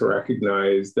we need to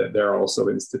recognize that there are also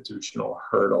institutional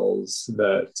hurdles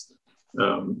that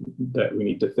we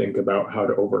need to think about how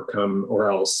to overcome, or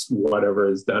else whatever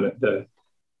is done at the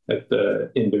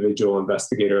individual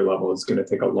investigator level is going to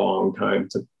take a long time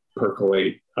to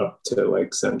percolate up to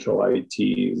central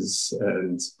ITs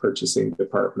and purchasing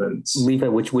departments. Levi,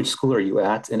 which school are you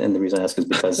at? And the reason I ask is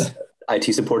because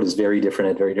IT support is very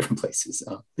different at very different places.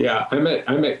 So. Yeah, I'm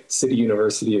at City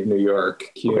University of New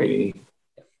York, CUNY.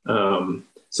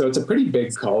 So it's a pretty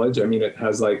big college. I mean, it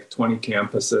has 20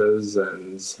 campuses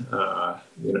and I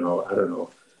don't know,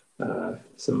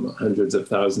 some hundreds of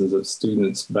thousands of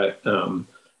students, but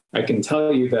I can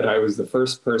tell you that I was the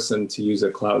first person to use a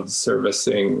cloud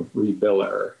servicing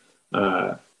rebiller,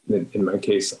 in my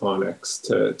case, Onyx,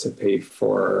 to pay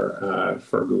for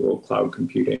Google Cloud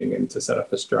Computing and to set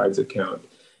up a Strides account.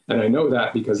 And I know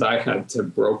that because I had to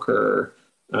broker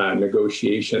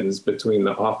negotiations between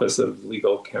the Office of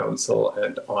Legal Counsel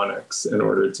and Onyx in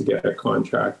order to get a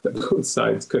contract that both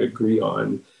sides could agree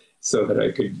on so that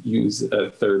I could use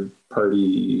a third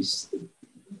party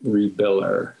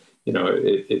rebiller.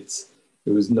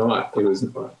 It was not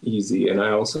easy. And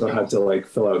I also had to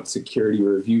fill out security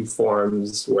review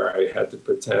forms where I had to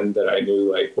pretend that I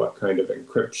knew what kind of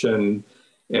encryption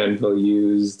AnVIL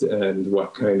used and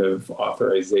what kind of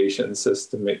authorization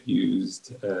system it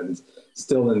used. And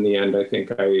still in the end, I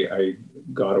think I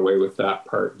got away with that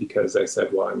part because I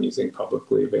said, well, I'm using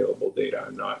publicly available data.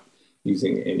 I'm not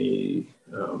using any,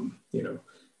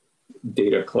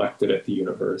 data collected at the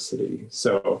university.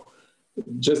 So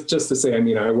just to say, I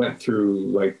mean, I went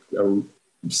through a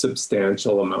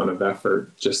substantial amount of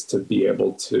effort just to be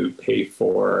able to pay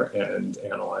for and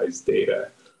analyze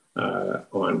data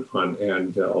on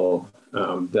AnVIL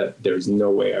that there's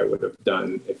no way I would have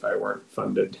done if I weren't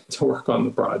funded to work on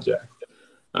the project.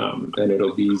 And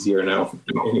it'll be easier now for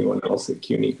anyone else at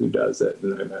CUNY who does it.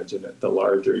 And I imagine at the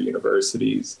larger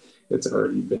universities, it's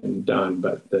already been done,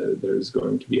 but there's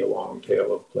going to be a long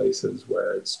tail of places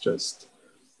where it's just,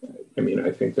 I mean,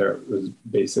 I think there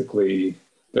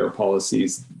are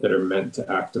policies that are meant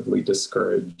to actively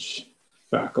discourage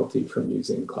faculty from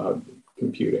using cloud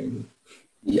computing.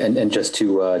 Yeah, and just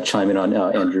to chime in on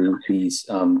Andrew Lee's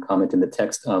comment in the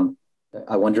text,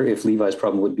 I wonder if Levi's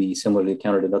problem would be similarly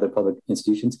encountered in other public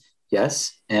institutions.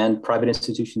 Yes, and private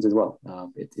institutions as well.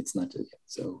 It's not just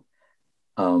so.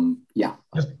 Yeah.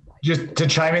 Just to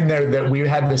chime in there, that we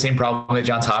had the same problem at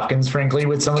Johns Hopkins, frankly,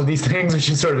 with some of these things, which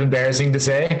is sort of embarrassing to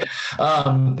say.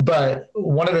 But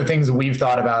one of the things that we've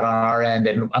thought about on our end,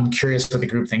 and I'm curious what the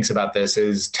group thinks about this,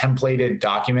 is templated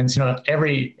documents. You know,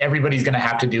 everybody's going to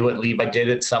have to do what Levi did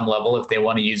at some level if they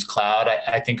want to use cloud.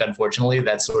 I think, unfortunately,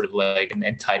 that's sort of like,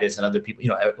 and Titus and other people, you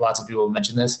know, lots of people have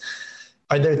mentioned this.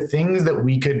 Are there things that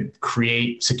we could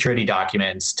create security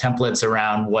documents, templates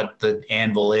around what the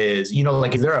AnVIL is? You know,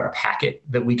 like, is there a packet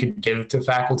that we could give to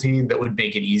faculty that would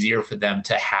make it easier for them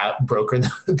to broker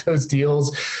those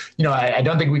deals? You know, I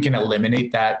don't think we can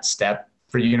eliminate that step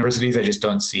for universities. I just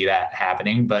don't see that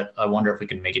happening, but I wonder if we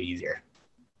can make it easier.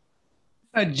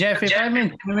 Jeff, if I may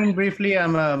come in briefly,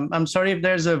 I'm sorry if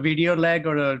there's a video lag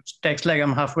or a text lag.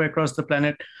 I'm halfway across the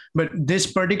planet. But this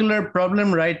particular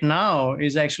problem right now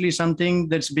is actually something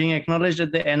that's being acknowledged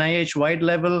at the NIH-wide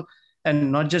level, and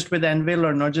not just with AnVIL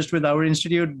or not just with our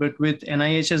institute, but with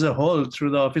NIH as a whole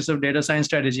through the Office of Data Science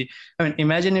Strategy. I mean,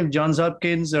 imagine if Johns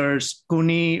Hopkins or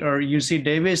SCUNY or UC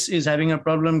Davis is having a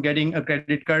problem getting a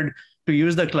credit card to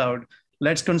use the cloud.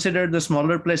 Let's consider the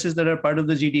smaller places that are part of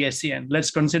the GDSCN.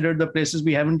 Let's consider the places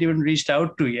we haven't even reached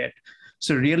out to yet.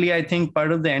 So really, I think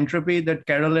part of the entropy that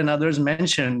Carol and others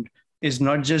mentioned is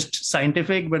not just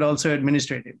scientific, but also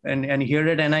administrative. And here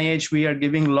at NIH, we are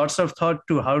giving lots of thought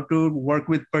to how to work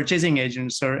with purchasing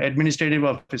agents or administrative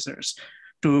officers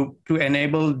to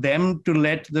enable them to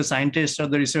let the scientists or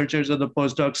the researchers or the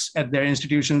postdocs at their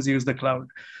institutions use the cloud.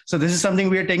 So this is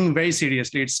something we are taking very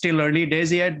seriously. It's still early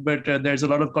days yet, but there's a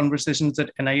lot of conversations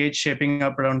at NIH shaping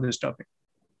up around this topic.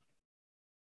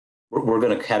 We're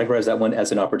going to categorize that one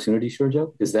as an opportunity, sure,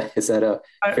 Joe? Is that a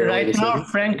fair right way to now? say it?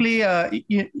 Frankly,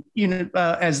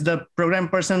 as the program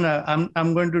person,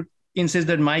 I'm going to insist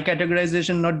that my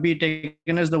categorization not be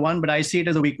taken as the one, but I see it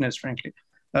as a weakness, frankly,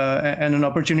 and an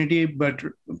opportunity, but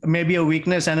maybe a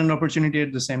weakness and an opportunity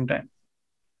at the same time.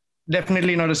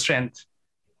 Definitely not a strength.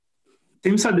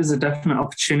 Seems like there's a definite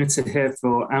opportunity here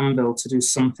for AnVIL to do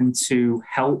something to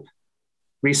help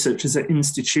researchers at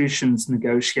institutions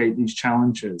negotiate these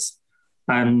challenges.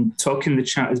 And talk in the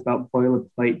chat is about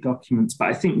boilerplate documents, but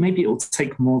I think maybe it'll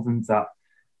take more than that.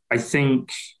 I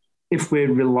think if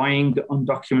we're relying on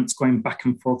documents going back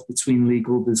and forth between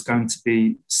legal, there's going to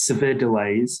be severe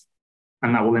delays,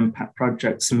 and that will impact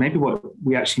projects. And maybe what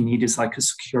we actually need is like a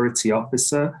security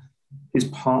officer who's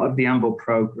part of the AnVIL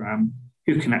program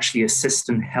who can actually assist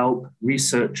and help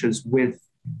researchers with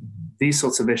these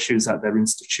sorts of issues at their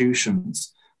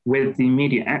institutions with the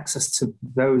immediate access to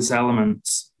those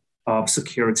elements of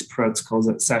security protocols,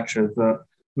 etc. That,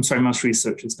 I'm sorry, most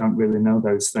researchers don't really know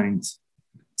those things.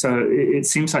 So it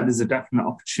seems like there's a definite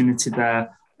opportunity there,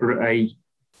 or a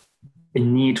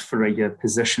need for a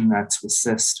position there to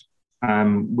assist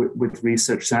with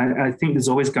research. I think there's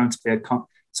always going to be a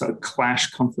sort of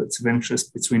clash, conflicts of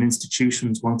interest between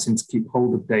institutions wanting to keep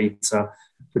hold of data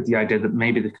with the idea that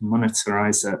maybe they can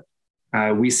monetize it.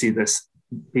 We see this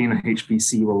being a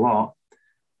HBCU a lot,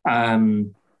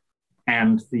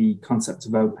 and the concept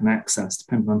of open access,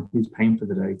 depending on who's paying for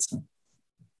the data.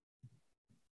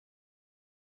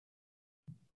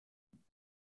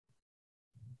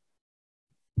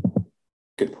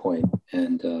 Good point.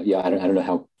 And yeah, I don't know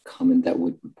how common that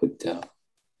would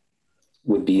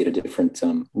be at a different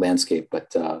landscape,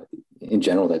 but in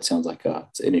general, that sounds like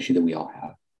it's an issue that we all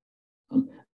have.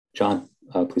 John,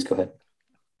 please go ahead.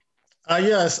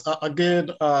 Yes,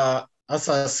 again, as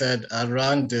I said, I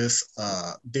ran this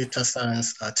data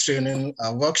science training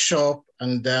workshop,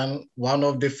 and then one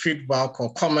of the feedback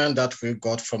or comment that we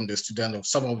got from the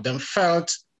students, some of them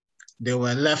felt they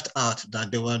were left out,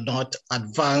 that they were not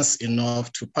advanced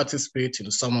enough to participate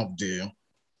in some of the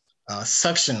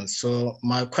sections. So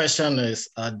my question is,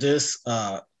 this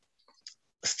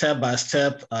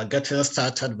step-by-step getting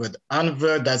started with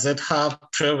AnVIL, does it have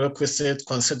prerequisites,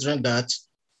 considering that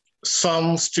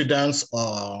some students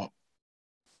or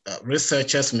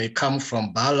researchers may come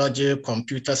from biology,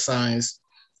 computer science,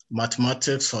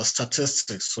 mathematics, or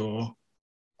statistics? So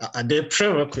are they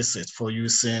prerequisites for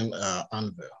using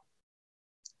AnVIL,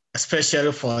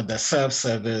 especially for the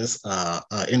self-service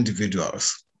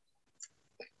individuals?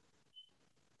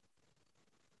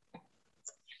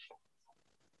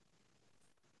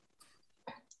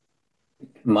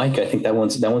 Mike, I think that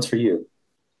one's for you.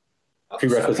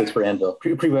 Prerequisites for AnVIL.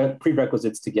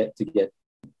 Prerequisites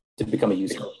to become a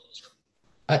user.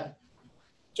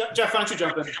 Jeff, why don't you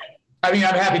jump in? I mean,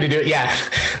 I'm happy to do it. Yeah.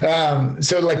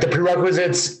 So like the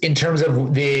prerequisites in terms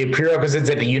of the prerequisites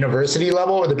at the university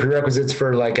level, or the prerequisites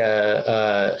for like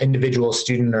a individual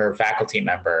student or faculty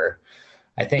member.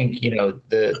 I think, No,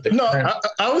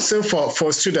 I would say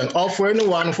for students or for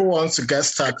anyone who wants to get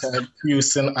started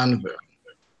using AnVIL.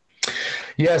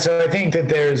 Yeah, so I think that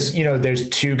there's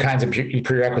two kinds of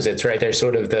prerequisites, right? There's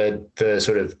sort of the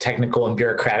sort of technical and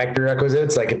bureaucratic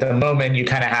prerequisites. Like at the moment, you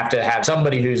kind of have to have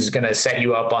somebody who's going to set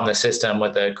you up on the system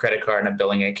with a credit card and a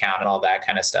billing account and all that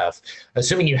kind of stuff.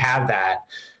 Assuming you have that,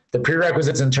 the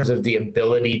prerequisites in terms of the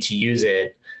ability to use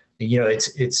it,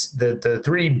 it's the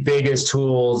three biggest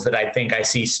tools that I think I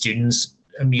see students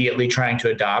immediately trying to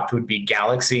adopt would be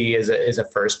Galaxy as a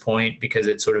first point, because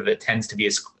it tends to be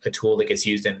a tool that gets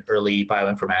used in early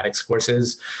bioinformatics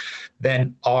courses.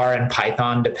 Then R and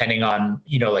Python, depending on,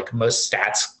 like most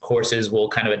stats courses will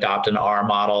kind of adopt an R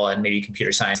model, and maybe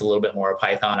computer science a little bit more of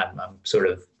Python. I'm sort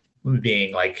of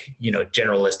being like,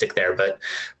 generalistic there, but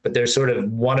there's sort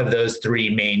of one of those three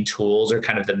main tools, or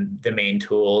kind of the main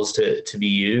tools to be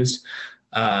used.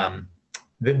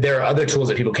 There are other tools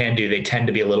that people can do. They tend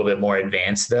to be a little bit more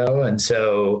advanced though. And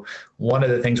so one of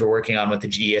the things we're working on with the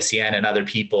GESCN and other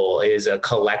people is a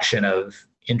collection of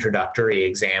introductory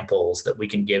examples that we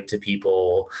can give to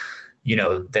people,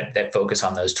 that focus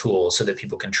on those tools so that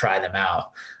people can try them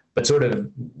out. But sort of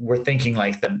we're thinking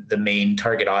like the main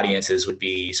target audiences would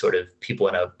be sort of people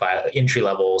in a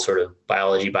entry-level sort of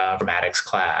biology bioinformatics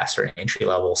class, or an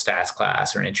entry-level stats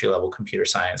class, or an entry-level computer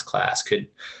science class could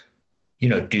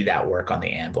do that work on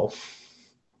the AnVIL.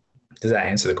 Does that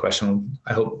answer the question?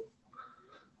 I hope.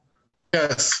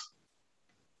 Yes.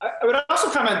 I would also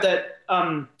comment that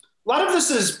a lot of this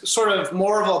is sort of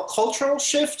more of a cultural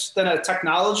shift than a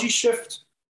technology shift.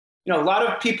 A lot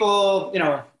of people,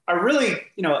 are really,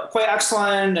 quite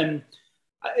excellent. And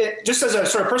just as a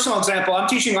sort of personal example, I'm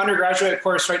teaching an undergraduate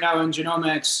course right now in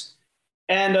genomics.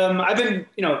 And I've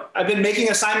been making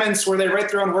assignments where they write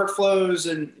their own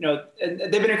workflows, and and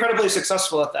they've been incredibly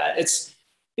successful at that. It's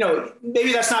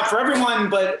maybe that's not for everyone,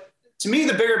 but to me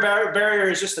the bigger barrier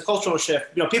is just the cultural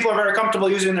shift. People are very comfortable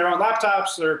using their own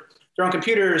laptops or their own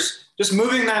computers. Just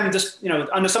moving them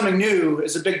onto something new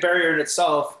is a big barrier in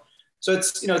itself. So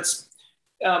it's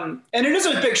and it is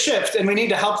a big shift, and we need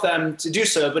to help them to do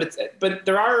so. But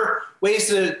there are ways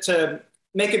to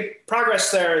make it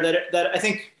progress there that I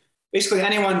think basically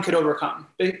anyone could overcome.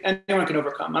 Anyone can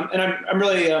overcome. I'm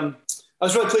really, I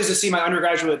was really pleased to see my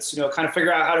undergraduates, kind of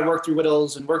figure out how to work through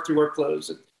WDLs and work through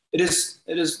workflows. It is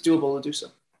doable to do so.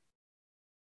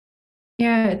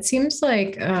 Yeah, it seems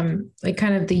like kind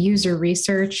of the user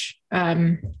research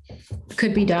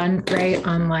could be done right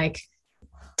on like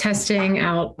testing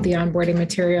out the onboarding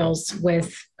materials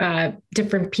with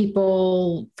different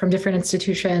people from different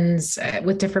institutions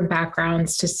with different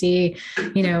backgrounds to see,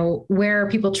 where are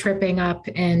people tripping up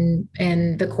in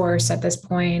the course at this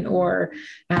point, or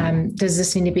does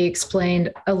this need to be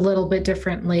explained a little bit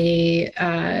differently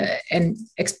and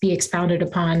be expounded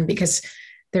upon, because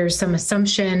there's some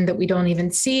assumption that we don't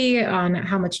even see on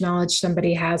how much knowledge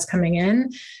somebody has coming in.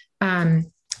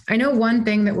 I know one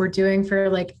thing that we're doing for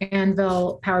like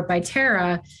AnVIL powered by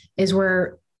Terra is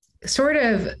we're sort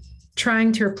of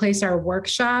trying to replace our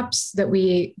workshops that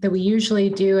we usually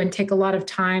do and take a lot of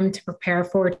time to prepare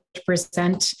for, to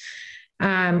present.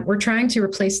 We're trying to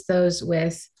replace those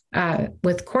with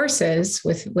courses,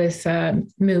 with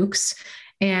MOOCs.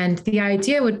 And the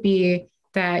idea would be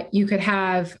that you could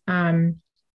have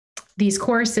these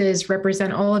courses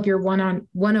represent all of your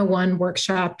 101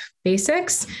 workshop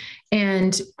basics.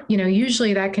 And,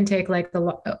 usually that can take like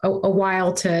a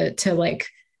while to like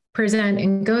present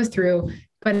and go through.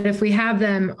 But if we have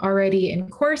them already in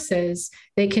courses,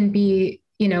 they can be,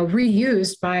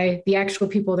 reused by the actual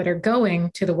people that are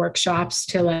going to the workshops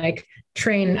to like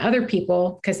train other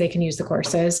people, because they can use the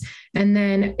courses. And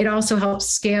then it also helps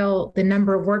scale the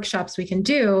number of workshops we can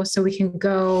do. So we can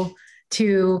go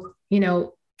to,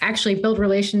 actually build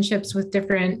relationships with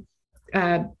different,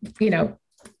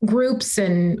 groups,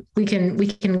 and we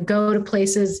can go to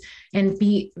places and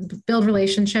build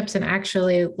relationships and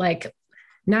actually like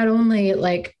not only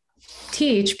like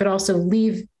teach, but also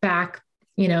leave back,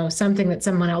 something that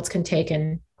someone else can take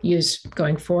and use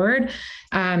going forward.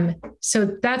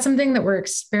 So that's something that we're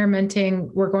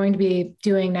experimenting. We're going to be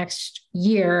doing next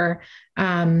year.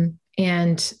 And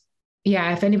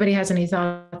yeah, if anybody has any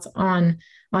thoughts on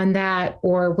that,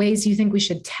 or ways you think we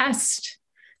should test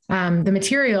the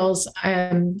materials,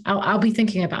 I'll be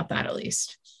thinking about that at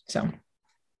least. So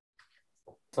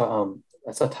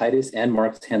I saw Titus and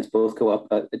Mark's hands both go up.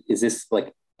 Is this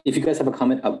like, if you guys have a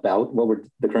comment about what we're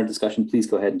the current discussion, please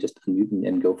go ahead and just unmute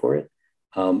and go for it.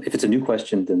 If it's a new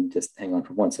question, then just hang on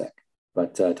for 1 sec.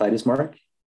 But Titus, Mark,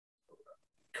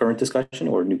 current discussion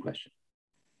or new question?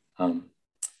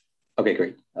 Okay,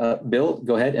 great. Bill,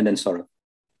 go ahead, and then Sora.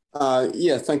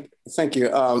 Yeah, thank you.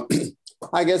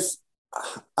 I guess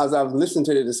as I've listened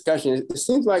to the discussion, it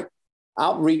seems like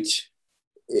outreach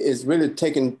is really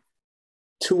taking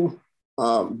two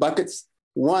buckets.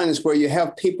 One is where you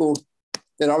have people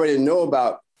that already know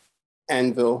about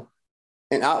AnVIL,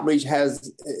 and outreach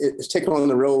is taking on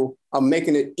the role of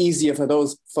making it easier for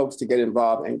those folks to get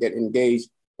involved and get engaged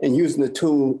and using the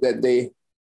tool that they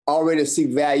already see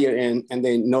value in and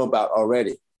they know about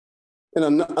already.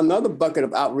 And another bucket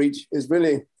of outreach is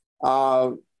really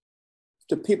to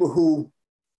people who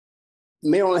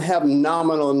may only have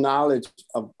nominal knowledge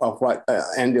of what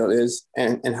AnVIL is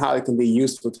and how it can be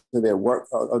useful to their work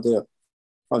or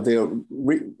their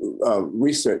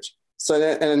research. So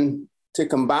that, and to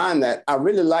combine that, I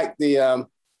really like the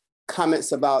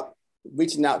comments about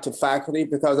reaching out to faculty,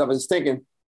 because I was thinking,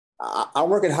 I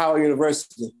work at Howard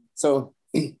University. So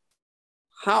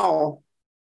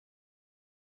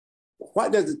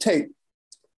what does it take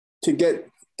to get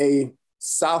a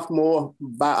sophomore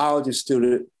biology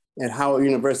student at Howard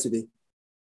University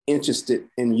interested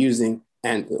in using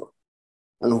AnVIL?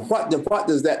 And what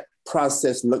does that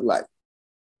process look like?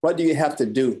 What do you have to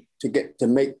do to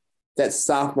make that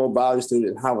sophomore biology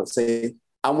student at Howard say,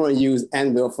 I want to use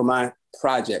AnVIL for my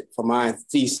project, for my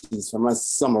thesis, for my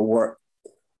summer work?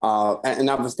 And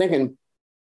I was thinking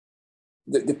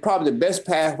probably the best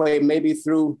pathway may be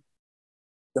through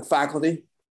the faculty.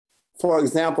 For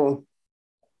example,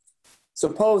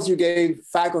 suppose you gave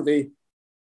faculty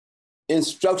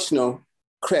instructional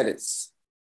credits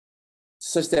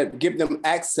such that give them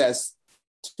access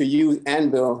to use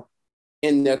AnVIL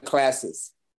in their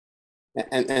classes.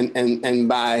 And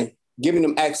by giving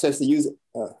them access to use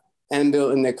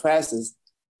AnVIL in their classes,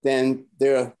 then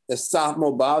the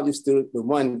sophomore biology student would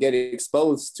one, get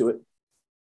exposed to it.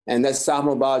 And that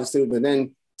sophomore biology student would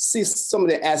then see some of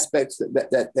the aspects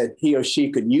that he or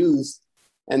she could use.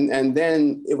 And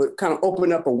then it would kind of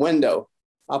open up a window,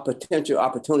 a potential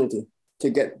opportunity to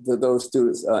get those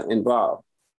students involved.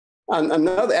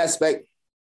 Another aspect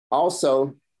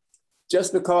also,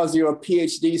 just because you're a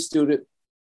PhD student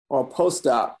or a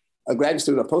postdoc, a graduate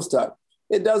student or postdoc,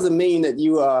 it doesn't mean that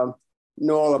you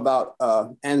know all about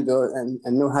AnVIL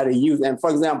and know how to use it. And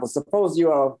for example, suppose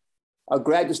you are a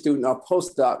graduate student or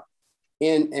postdoc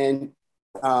in an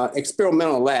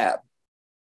experimental lab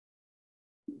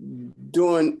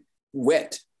doing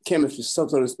wet chemistry, so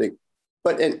to speak.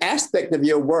 But an aspect of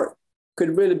your work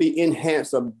could really be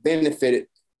enhanced or benefited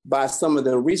by some of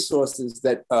the resources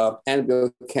that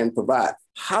AnVIL can provide.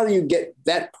 How do you get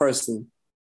that person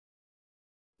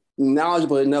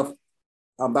knowledgeable enough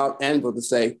about AnVIL to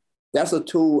say, that's a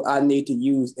tool I need to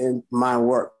use in my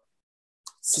work?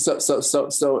 So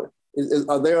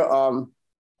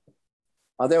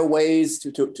are there ways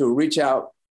to reach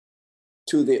out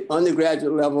to the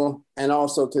undergraduate level and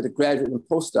also to the graduate and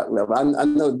postdoc level? I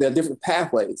know there are different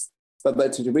pathways,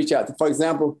 but to reach out to, for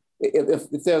example,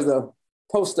 if there's a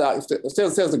postdoc, if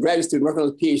there's a graduate student working on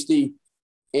a PhD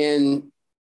in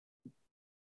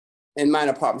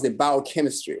minor departments in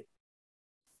biochemistry,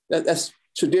 that's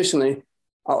traditionally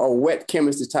a wet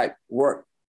chemistry type work.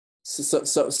 So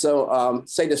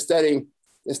say they're studying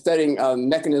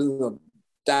mechanisms of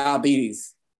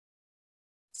diabetes.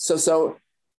 So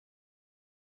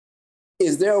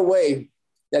is there a way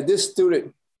that this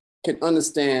student can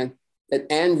understand that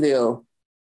AnVIL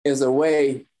is a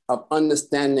way of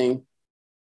understanding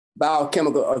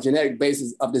biochemical or genetic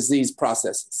basis of disease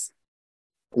processes?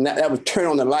 And that would turn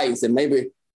on the lights, and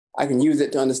maybe I can use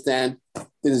it to understand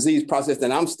the disease process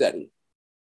that I'm studying.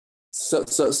 So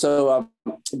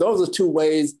those are two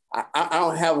ways. I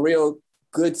don't have real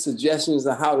good suggestions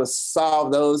on how to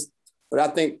solve those, but I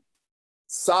think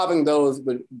solving those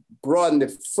would broaden the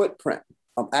footprint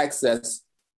of access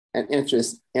and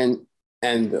interest in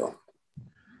AnVIL.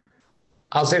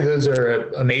 I'll say those are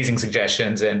amazing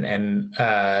suggestions, and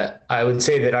I would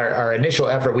say that our initial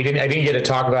effort, I didn't get to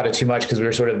talk about it too much because we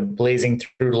were sort of blazing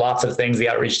through lots of things the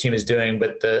outreach team is doing,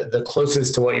 but the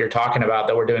closest to what you're talking about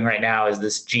that we're doing right now is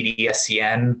this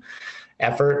GDSCN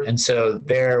effort. And so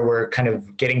there we're kind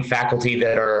of getting faculty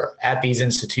that are at these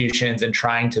institutions and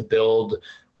trying to build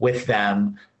with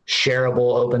them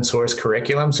shareable open source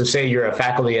curriculum. So say you're a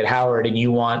faculty at Howard and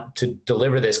you want to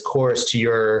deliver this course to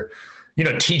your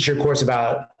teach your course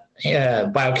about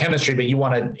biochemistry, but you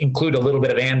want to include a little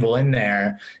bit of AnVIL in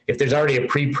there, if there's already a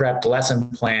pre-prepped lesson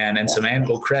plan and some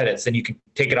AnVIL credits, then you can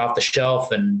take it off the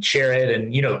shelf and share it.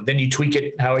 And, then you tweak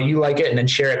it how you like it and then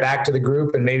share it back to the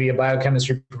group, and maybe a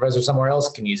biochemistry professor somewhere else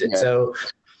can use it. Yeah.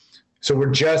 So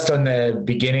we're just on the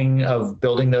beginning of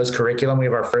building those curriculum. We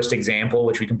have our first example,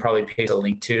 which we can probably paste a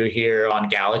link to here on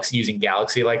Galaxy, using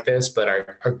Galaxy like this. But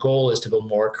our goal is to build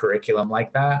more curriculum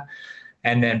like that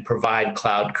and then provide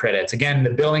cloud credits. Again, the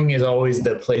billing is always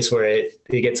the place where it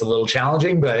gets a little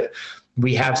challenging, but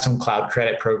we have some cloud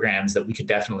credit programs that we could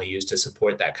definitely use to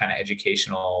support that kind of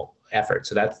educational effort.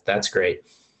 So that's great.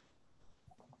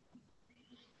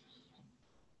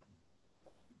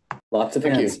 Lots of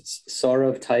hands.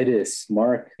 Saurav, Titus,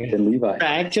 Mark, and Levi.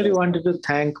 I actually wanted to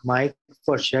thank Mike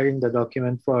for sharing the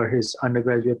document for his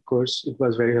undergraduate course. It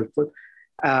was very helpful.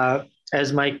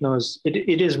 As Mike knows,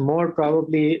 it is more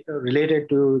probably related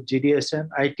to GDSN.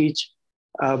 I teach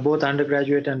both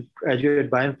undergraduate and graduate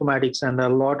bioinformatics, and a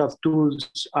lot of tools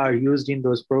are used in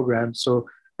those programs. So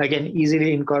I can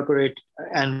easily incorporate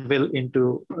AnVIL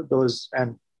into those,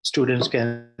 and students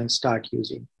can start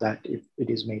using that if it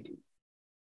is made.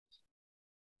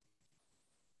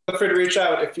 Feel free to reach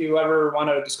out if you ever want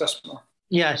to discuss more.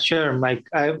 Yeah, sure, Mike.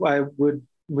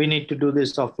 We need to do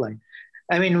this offline.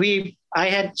 I mean, I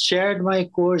had shared my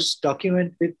course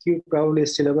document with you, probably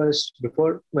syllabus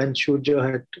before when Shujo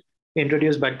had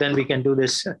introduced, but then we can do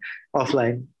this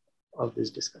offline of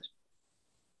this discussion.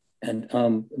 And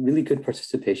really good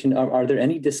participation. Are there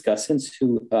any discussants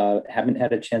who haven't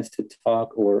had a chance to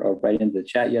talk or write into the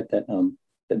chat yet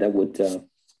that would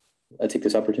take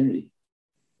this opportunity?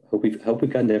 Hope we've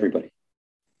gotten to everybody.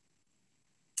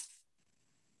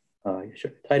 Yeah,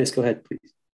 sure. Titus, go ahead,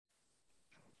 please.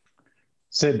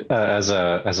 Sid, as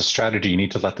a strategy, you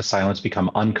need to let the silence become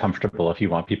uncomfortable if you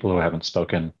want people who haven't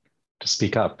spoken to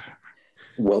speak up.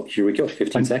 Well, here we go.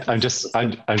 15 seconds. I'm just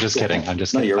kidding. I'm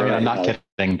just kidding. I'm not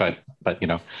kidding, but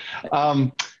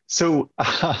So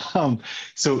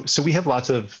we have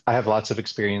I have lots of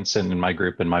experience in my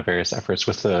group and my various efforts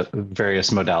with the various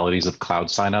modalities of cloud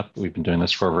sign up. We've been doing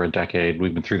this for over a decade.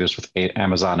 We've been through this with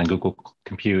Amazon and Google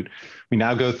Compute. We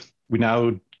now go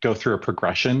through a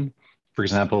progression. For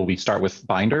example, we start with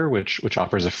Binder, which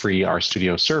offers a free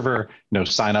RStudio server, no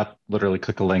sign up, literally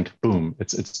click a link, boom,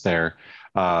 it's there.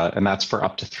 And that's for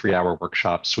up to 3-hour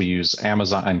workshops. We use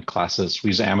Amazon classes. We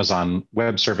use Amazon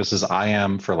Web Services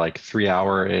IAM for like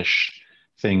 3-hour-ish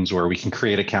things where we can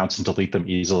create accounts and delete them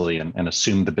easily and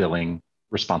assume the billing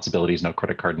responsibilities, no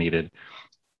credit card needed.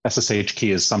 SSH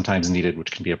key is sometimes needed,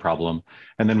 which can be a problem.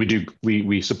 And then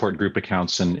we support group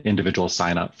accounts and individual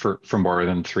sign up for more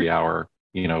than 3-hour,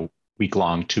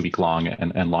 week-long, 2-week-long,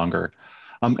 and longer.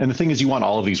 And the thing is, you want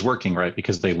all of these working, right?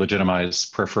 Because they legitimize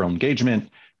peripheral engagement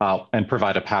and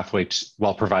provide a pathway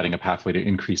while providing a pathway to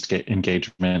increased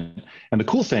engagement. And the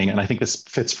cool thing, and I think this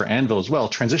fits for AnVIL as well,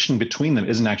 transitioning between them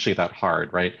isn't actually that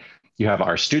hard, right? You have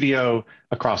RStudio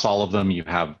across all of them. You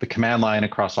have the command line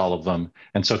across all of them.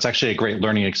 And so it's actually a great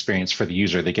learning experience for the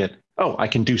user. They get, oh, I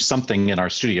can do something in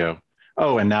RStudio.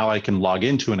 Oh, and now I can log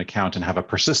into an account and have a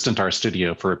persistent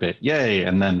RStudio for a bit. Yay.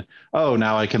 And then, oh,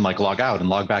 now I can log out and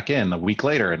log back in a week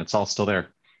later and it's all still there.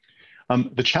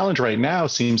 The challenge right now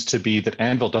seems to be that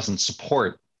AnVIL doesn't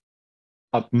support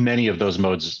many of those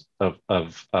modes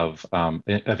of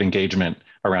engagement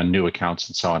around new accounts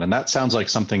and so on. And that sounds like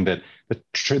something that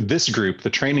this group, the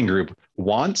training group,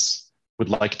 would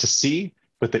like to see,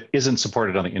 but that isn't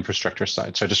supported on the infrastructure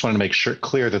side. So I just want to make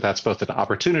clear that that's both an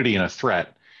opportunity and a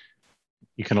threat.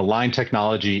 You can align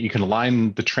technology, you can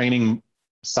align the training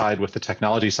side with the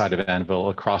technology side of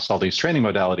AnVIL across all these training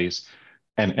modalities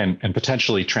and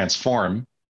potentially transform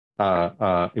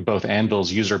both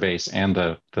AnVIL's user base and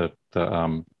the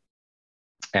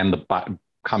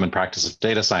common practice of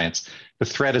data science. The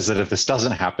threat is that if this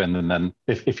doesn't happen, and then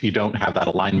if you don't have that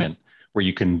alignment where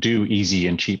you can do easy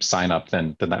and cheap sign up,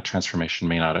 then that transformation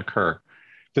may not occur.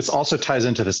 This also ties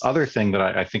into this other thing that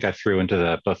I think I threw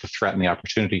into both the threat and the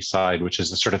opportunity side, which is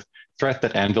the sort of threat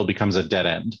that AnVIL becomes a dead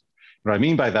end. What I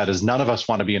mean by that is none of us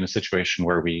want to be in a situation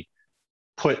where we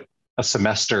put a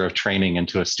semester of training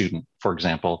into a student, for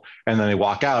example, and then they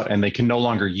walk out and they can no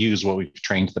longer use what we've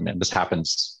trained them in. This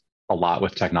happens a lot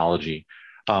with technology.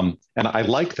 And I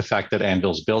like the fact that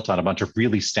AnVIL is built on a bunch of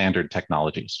really standard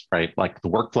technologies, right? Like the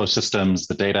workflow systems,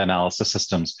 the data analysis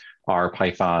systems, R,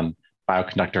 Python,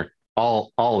 Bioconductor,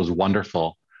 all is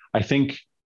wonderful. I think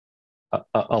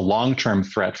a long-term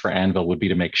threat for AnVIL would be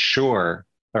to make sure,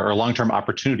 or a long-term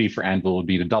opportunity for AnVIL would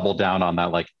be to double down on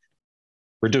that. Like,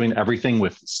 we're doing everything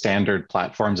with standard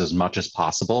platforms as much as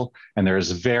possible, and there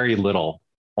is very little,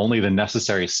 only the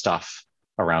necessary stuff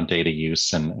around data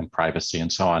use and privacy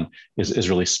and so on is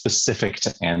really specific to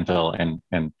AnVIL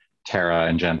and Terra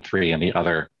and Gen3 and the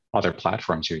other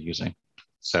platforms you're using.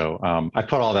 So I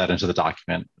put all that into the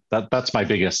document. That's my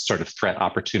biggest sort of threat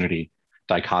opportunity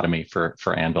dichotomy for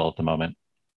AnVIL at the moment.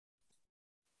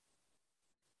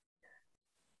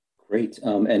 Great,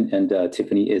 and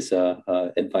Tiffany is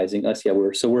advising us. Yeah,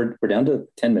 we're down to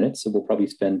 10 minutes, so we'll probably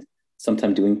spend some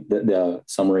time doing the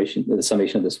summation of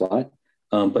the SWOT.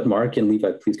 But Mark and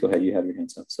Levi, please go ahead. You have your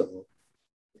hands up.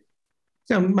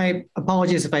 So my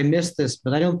apologies if I missed this,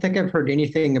 but I don't think I've heard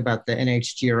anything about the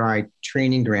NHGRI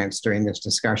training grants during this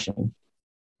discussion.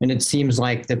 And it seems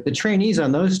like the trainees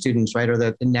on those students, right, are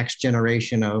the next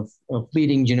generation of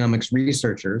leading genomics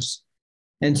researchers.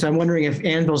 And so I'm wondering if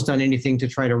AnVIL's done anything to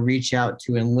try to reach out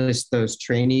to enlist those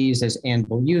trainees as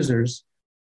AnVIL users.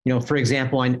 You know, for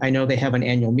example, I know they have an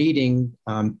annual meeting.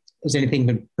 Has anything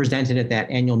been presented at that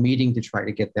annual meeting to try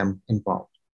to get them involved?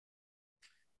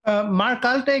 Mark,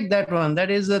 I'll take that one.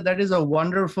 That is a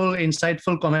wonderful,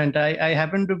 insightful comment. I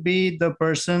happen to be the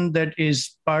person that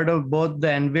is part of both the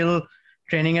AnVIL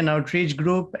training and outreach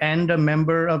group and a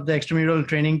member of the extramural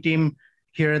training team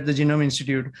here at the Genome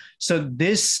Institute. So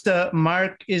this,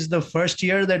 Mark, is the first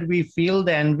year that we feel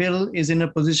the AnVIL is in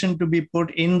a position to be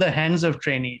put in the hands of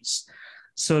trainees.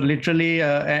 So literally,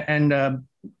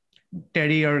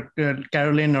 Terry or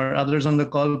Carolyn or others on the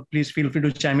call, please feel free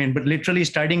to chime in. But literally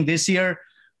starting this year,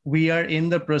 we are in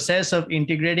the process of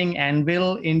integrating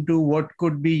AnVIL into what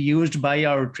could be used by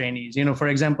our trainees. You know, for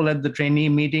example, at the trainee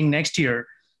meeting next year,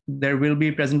 there will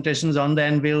be presentations on the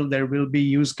AnVIL, there will be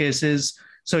use cases.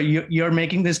 So you're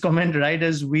making this comment right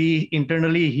as we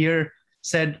internally here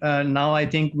said, now I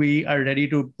think we are ready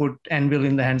to put AnVIL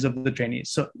in the hands of the trainees.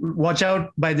 So watch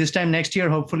out, by this time next year,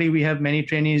 hopefully we have many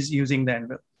trainees using the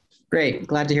AnVIL. Great,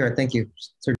 glad to hear it, thank you.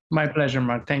 My pleasure,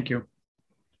 Mark, thank you.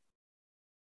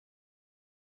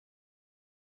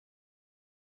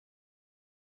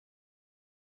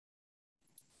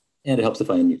 And it helps if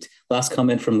I unmute. Last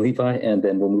comment from Levi, and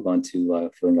then we'll move on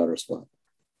to filling out our SWOT.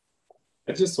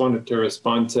 I just wanted to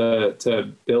respond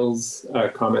to Bill's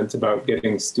comment about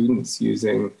getting students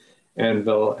using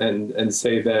AnVIL and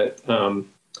say that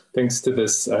thanks to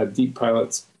this Deep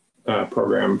Pilots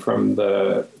program from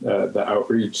the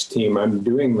outreach team, I'm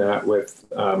doing that with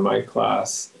my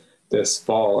class this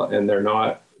fall, and they're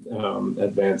not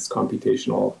advanced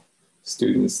computational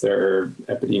students, they're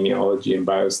epidemiology and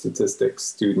biostatistics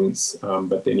students,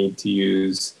 but they need to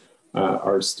use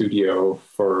RStudio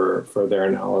for their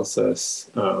analysis.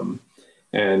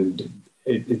 And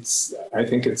I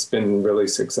think it's been really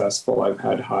successful. I've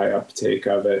had high uptake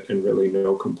of it and really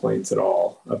no complaints at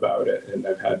all about it. And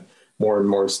I've had more and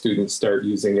more students start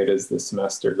using it as the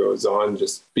semester goes on,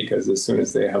 just because as soon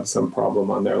as they have some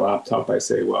problem on their laptop, I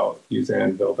say, well, use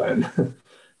AnVIL then.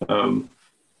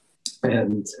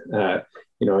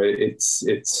 You know,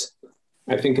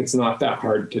 I think it's not that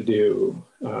hard to do,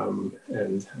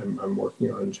 and I'm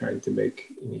working on trying to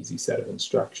make an easy set of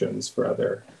instructions for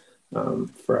other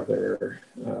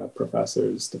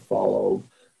professors to follow.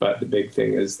 But the big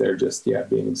thing is there just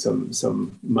being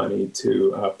some money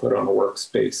to put on a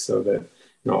workspace so that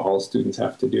all students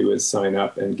have to do is sign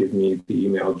up and give me the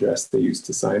email address they used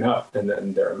to sign up, and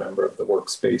then they're a member of the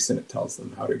workspace, and it tells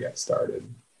them how to get started.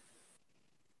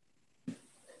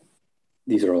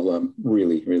 These are all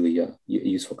really, really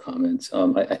useful comments.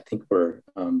 I think why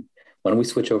don't we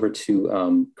switch over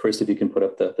to Chris, if you can put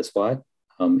up the SWOT,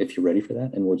 if you're ready for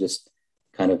that, and we'll just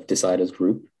kind of decide as a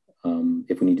group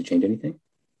if we need to change anything.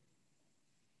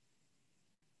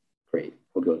 Great,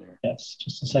 we'll go there. Yes,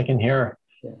 just a second here.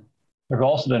 Yeah. There have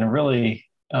also been really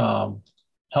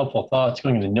helpful thoughts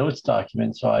going in the notes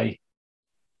document, so I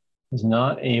was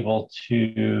not able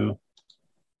to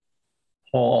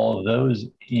pull all of those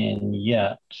in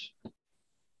yet.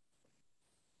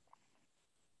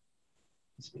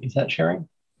 Is that sharing?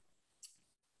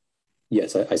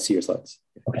 Yes, I see your slides.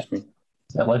 Okay. Is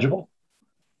that legible?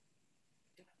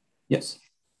 Yes.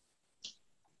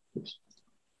 Oops.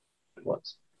 It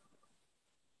was.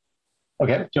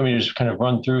 Okay, do you want me to just kind of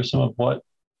run through some of what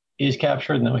is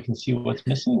captured and then we can see what's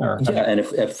missing? Or yeah, and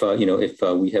if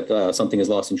we have something is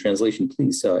lost in translation,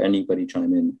 please anybody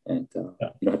chime in, and you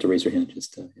don't have to raise your hand.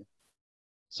 Just yeah.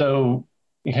 So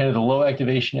kind of the low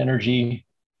activation energy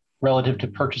relative to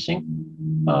purchasing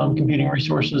computing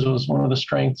resources was one of the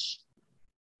strengths.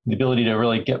 The ability to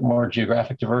really get more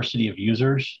geographic diversity of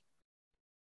users.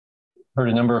 Heard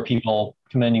a number of people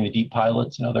commending the deep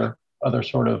pilots and other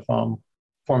sort of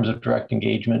forms of direct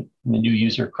engagement in the new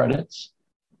user credits.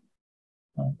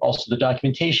 Also the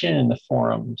documentation and the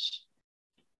forums.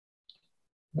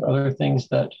 Are there other things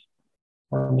that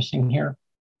we're missing here?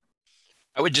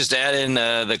 I would just add in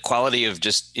the quality of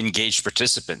just engaged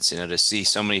participants, to see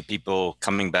so many people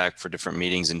coming back for different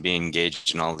meetings and being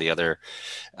engaged in all the other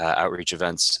outreach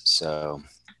events. So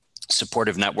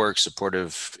supportive network,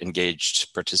 supportive,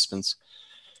 engaged participants.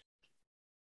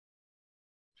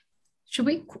 Should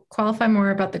we qualify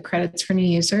more about the credits for new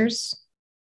users?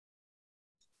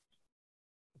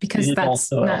 Because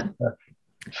that's not,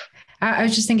 I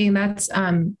was just thinking that's,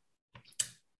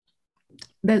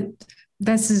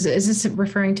 is this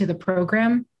referring to the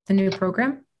program, the new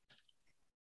program?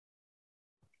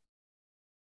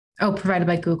 Oh, provided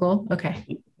by Google. Okay.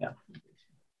 Yeah.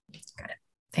 Got it.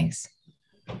 Thanks.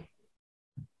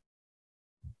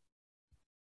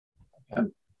 Okay.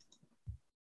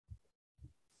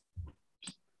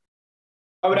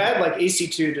 I would add like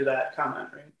AC2 to that comment,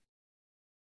 right?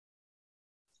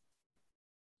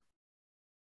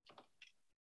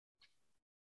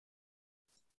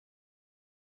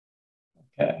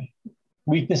 Okay.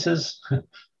 Weaknesses,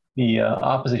 the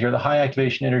opposite here, the high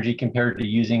activation energy compared to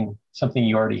using something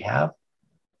you already have.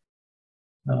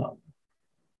 The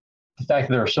fact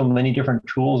that there are so many different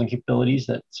tools and capabilities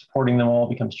that supporting them all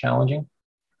becomes challenging.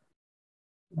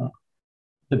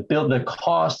 The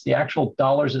cost, the actual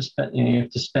dollars that you have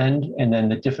to spend, and then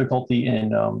the difficulty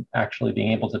in actually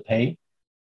being able to pay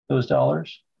those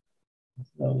dollars.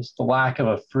 The lack of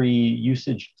a free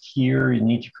usage tier, you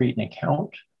need to create an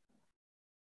account.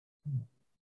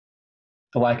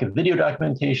 The lack of video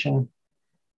documentation,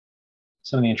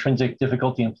 some of the intrinsic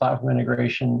difficulty in platform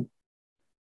integration,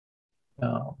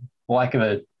 the lack of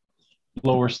a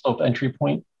lower slope entry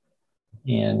point,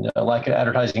 and a lack of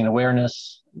advertising and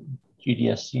awareness.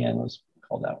 GDSCN was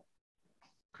called out.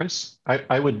 Chris,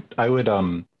 I would,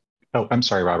 oh, I'm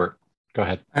sorry, Robert, go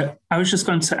ahead. I was just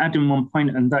going to add in one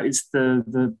point, and that is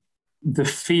the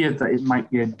fear that it might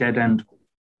be a dead end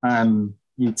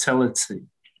utility.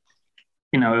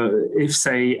 If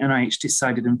say NIH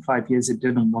decided in 5 years it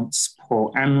didn't want to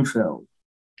support AnVIL,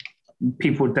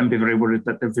 people would then be very worried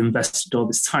that they've invested all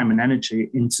this time and energy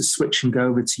into switching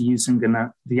over to using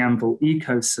the AnVIL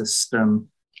ecosystem.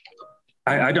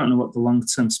 I don't know what the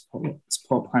long-term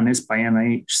support plan is by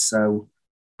NIH, so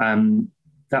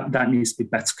that needs to be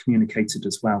better communicated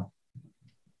as well.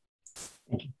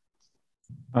 Thank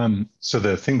you. So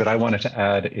the thing that I wanted to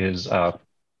add is, I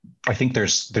think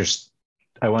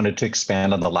I wanted to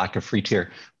expand on the lack of free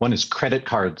tier. One is credit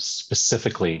cards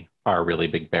specifically are a really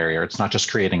big barrier. It's not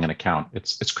just creating an account,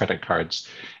 it's credit cards.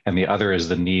 And the other is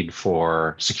the need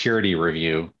for security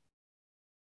review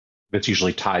that's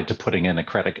usually tied to putting in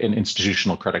an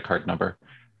institutional credit card number.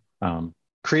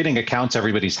 Creating accounts,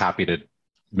 everybody's happy to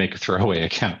make a throwaway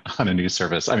account on a new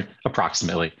service. I mean,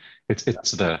 approximately. It's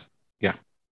yeah.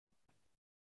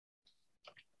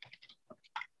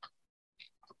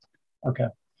 Okay.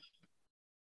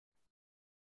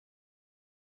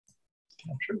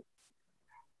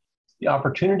 The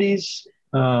opportunities,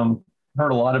 heard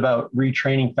a lot about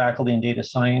retraining faculty in data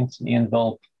science and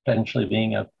AnVIL potentially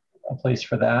being a place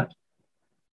for that,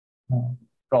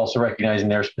 but also recognizing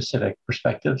their specific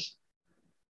perspectives.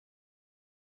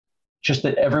 Just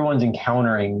that everyone's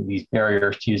encountering these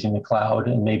barriers to using the cloud,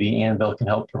 and maybe AnVIL can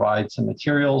help provide some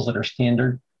materials that are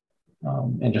standard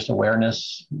and just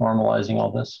awareness, normalizing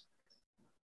all this.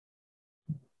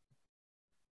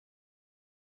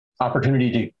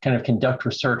 Opportunity to kind of conduct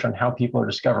research on how people are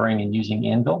discovering and using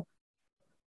AnVIL.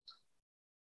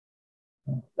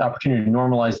 The opportunity to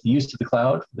normalize the use of the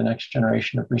cloud for the next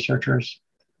generation of researchers.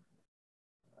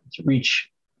 To reach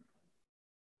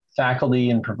faculty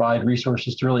and provide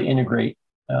resources to really integrate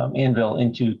AnVIL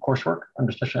into coursework,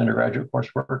 especially undergraduate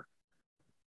coursework.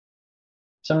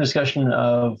 Some discussion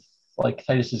of, like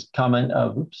Titus's comment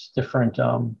of different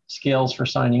scales for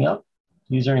signing up,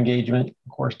 user engagement,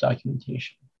 course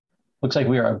documentation. Looks like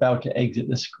we are about to exit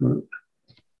this group.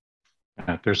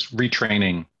 There's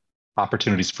retraining,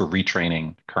 opportunities for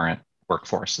retraining current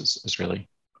workforce was really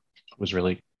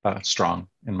strong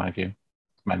in my view,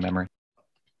 my memory.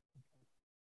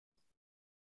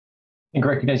 I think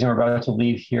recognizing we're about to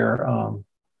leave here,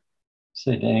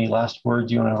 Sid, any last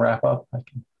words you want to wrap up?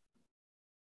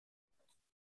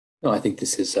 No, I think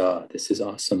this is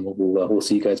awesome. We'll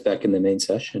see you guys back in the main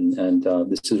session, and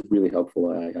this is really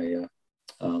helpful.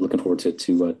 Looking forward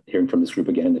to hearing from this group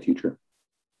again in the future.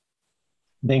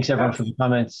 Thanks everyone for the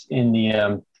comments in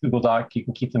the Google Doc. You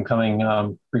can keep them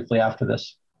coming briefly after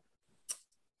this.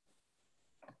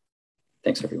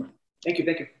 Thanks everyone. Thank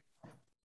you.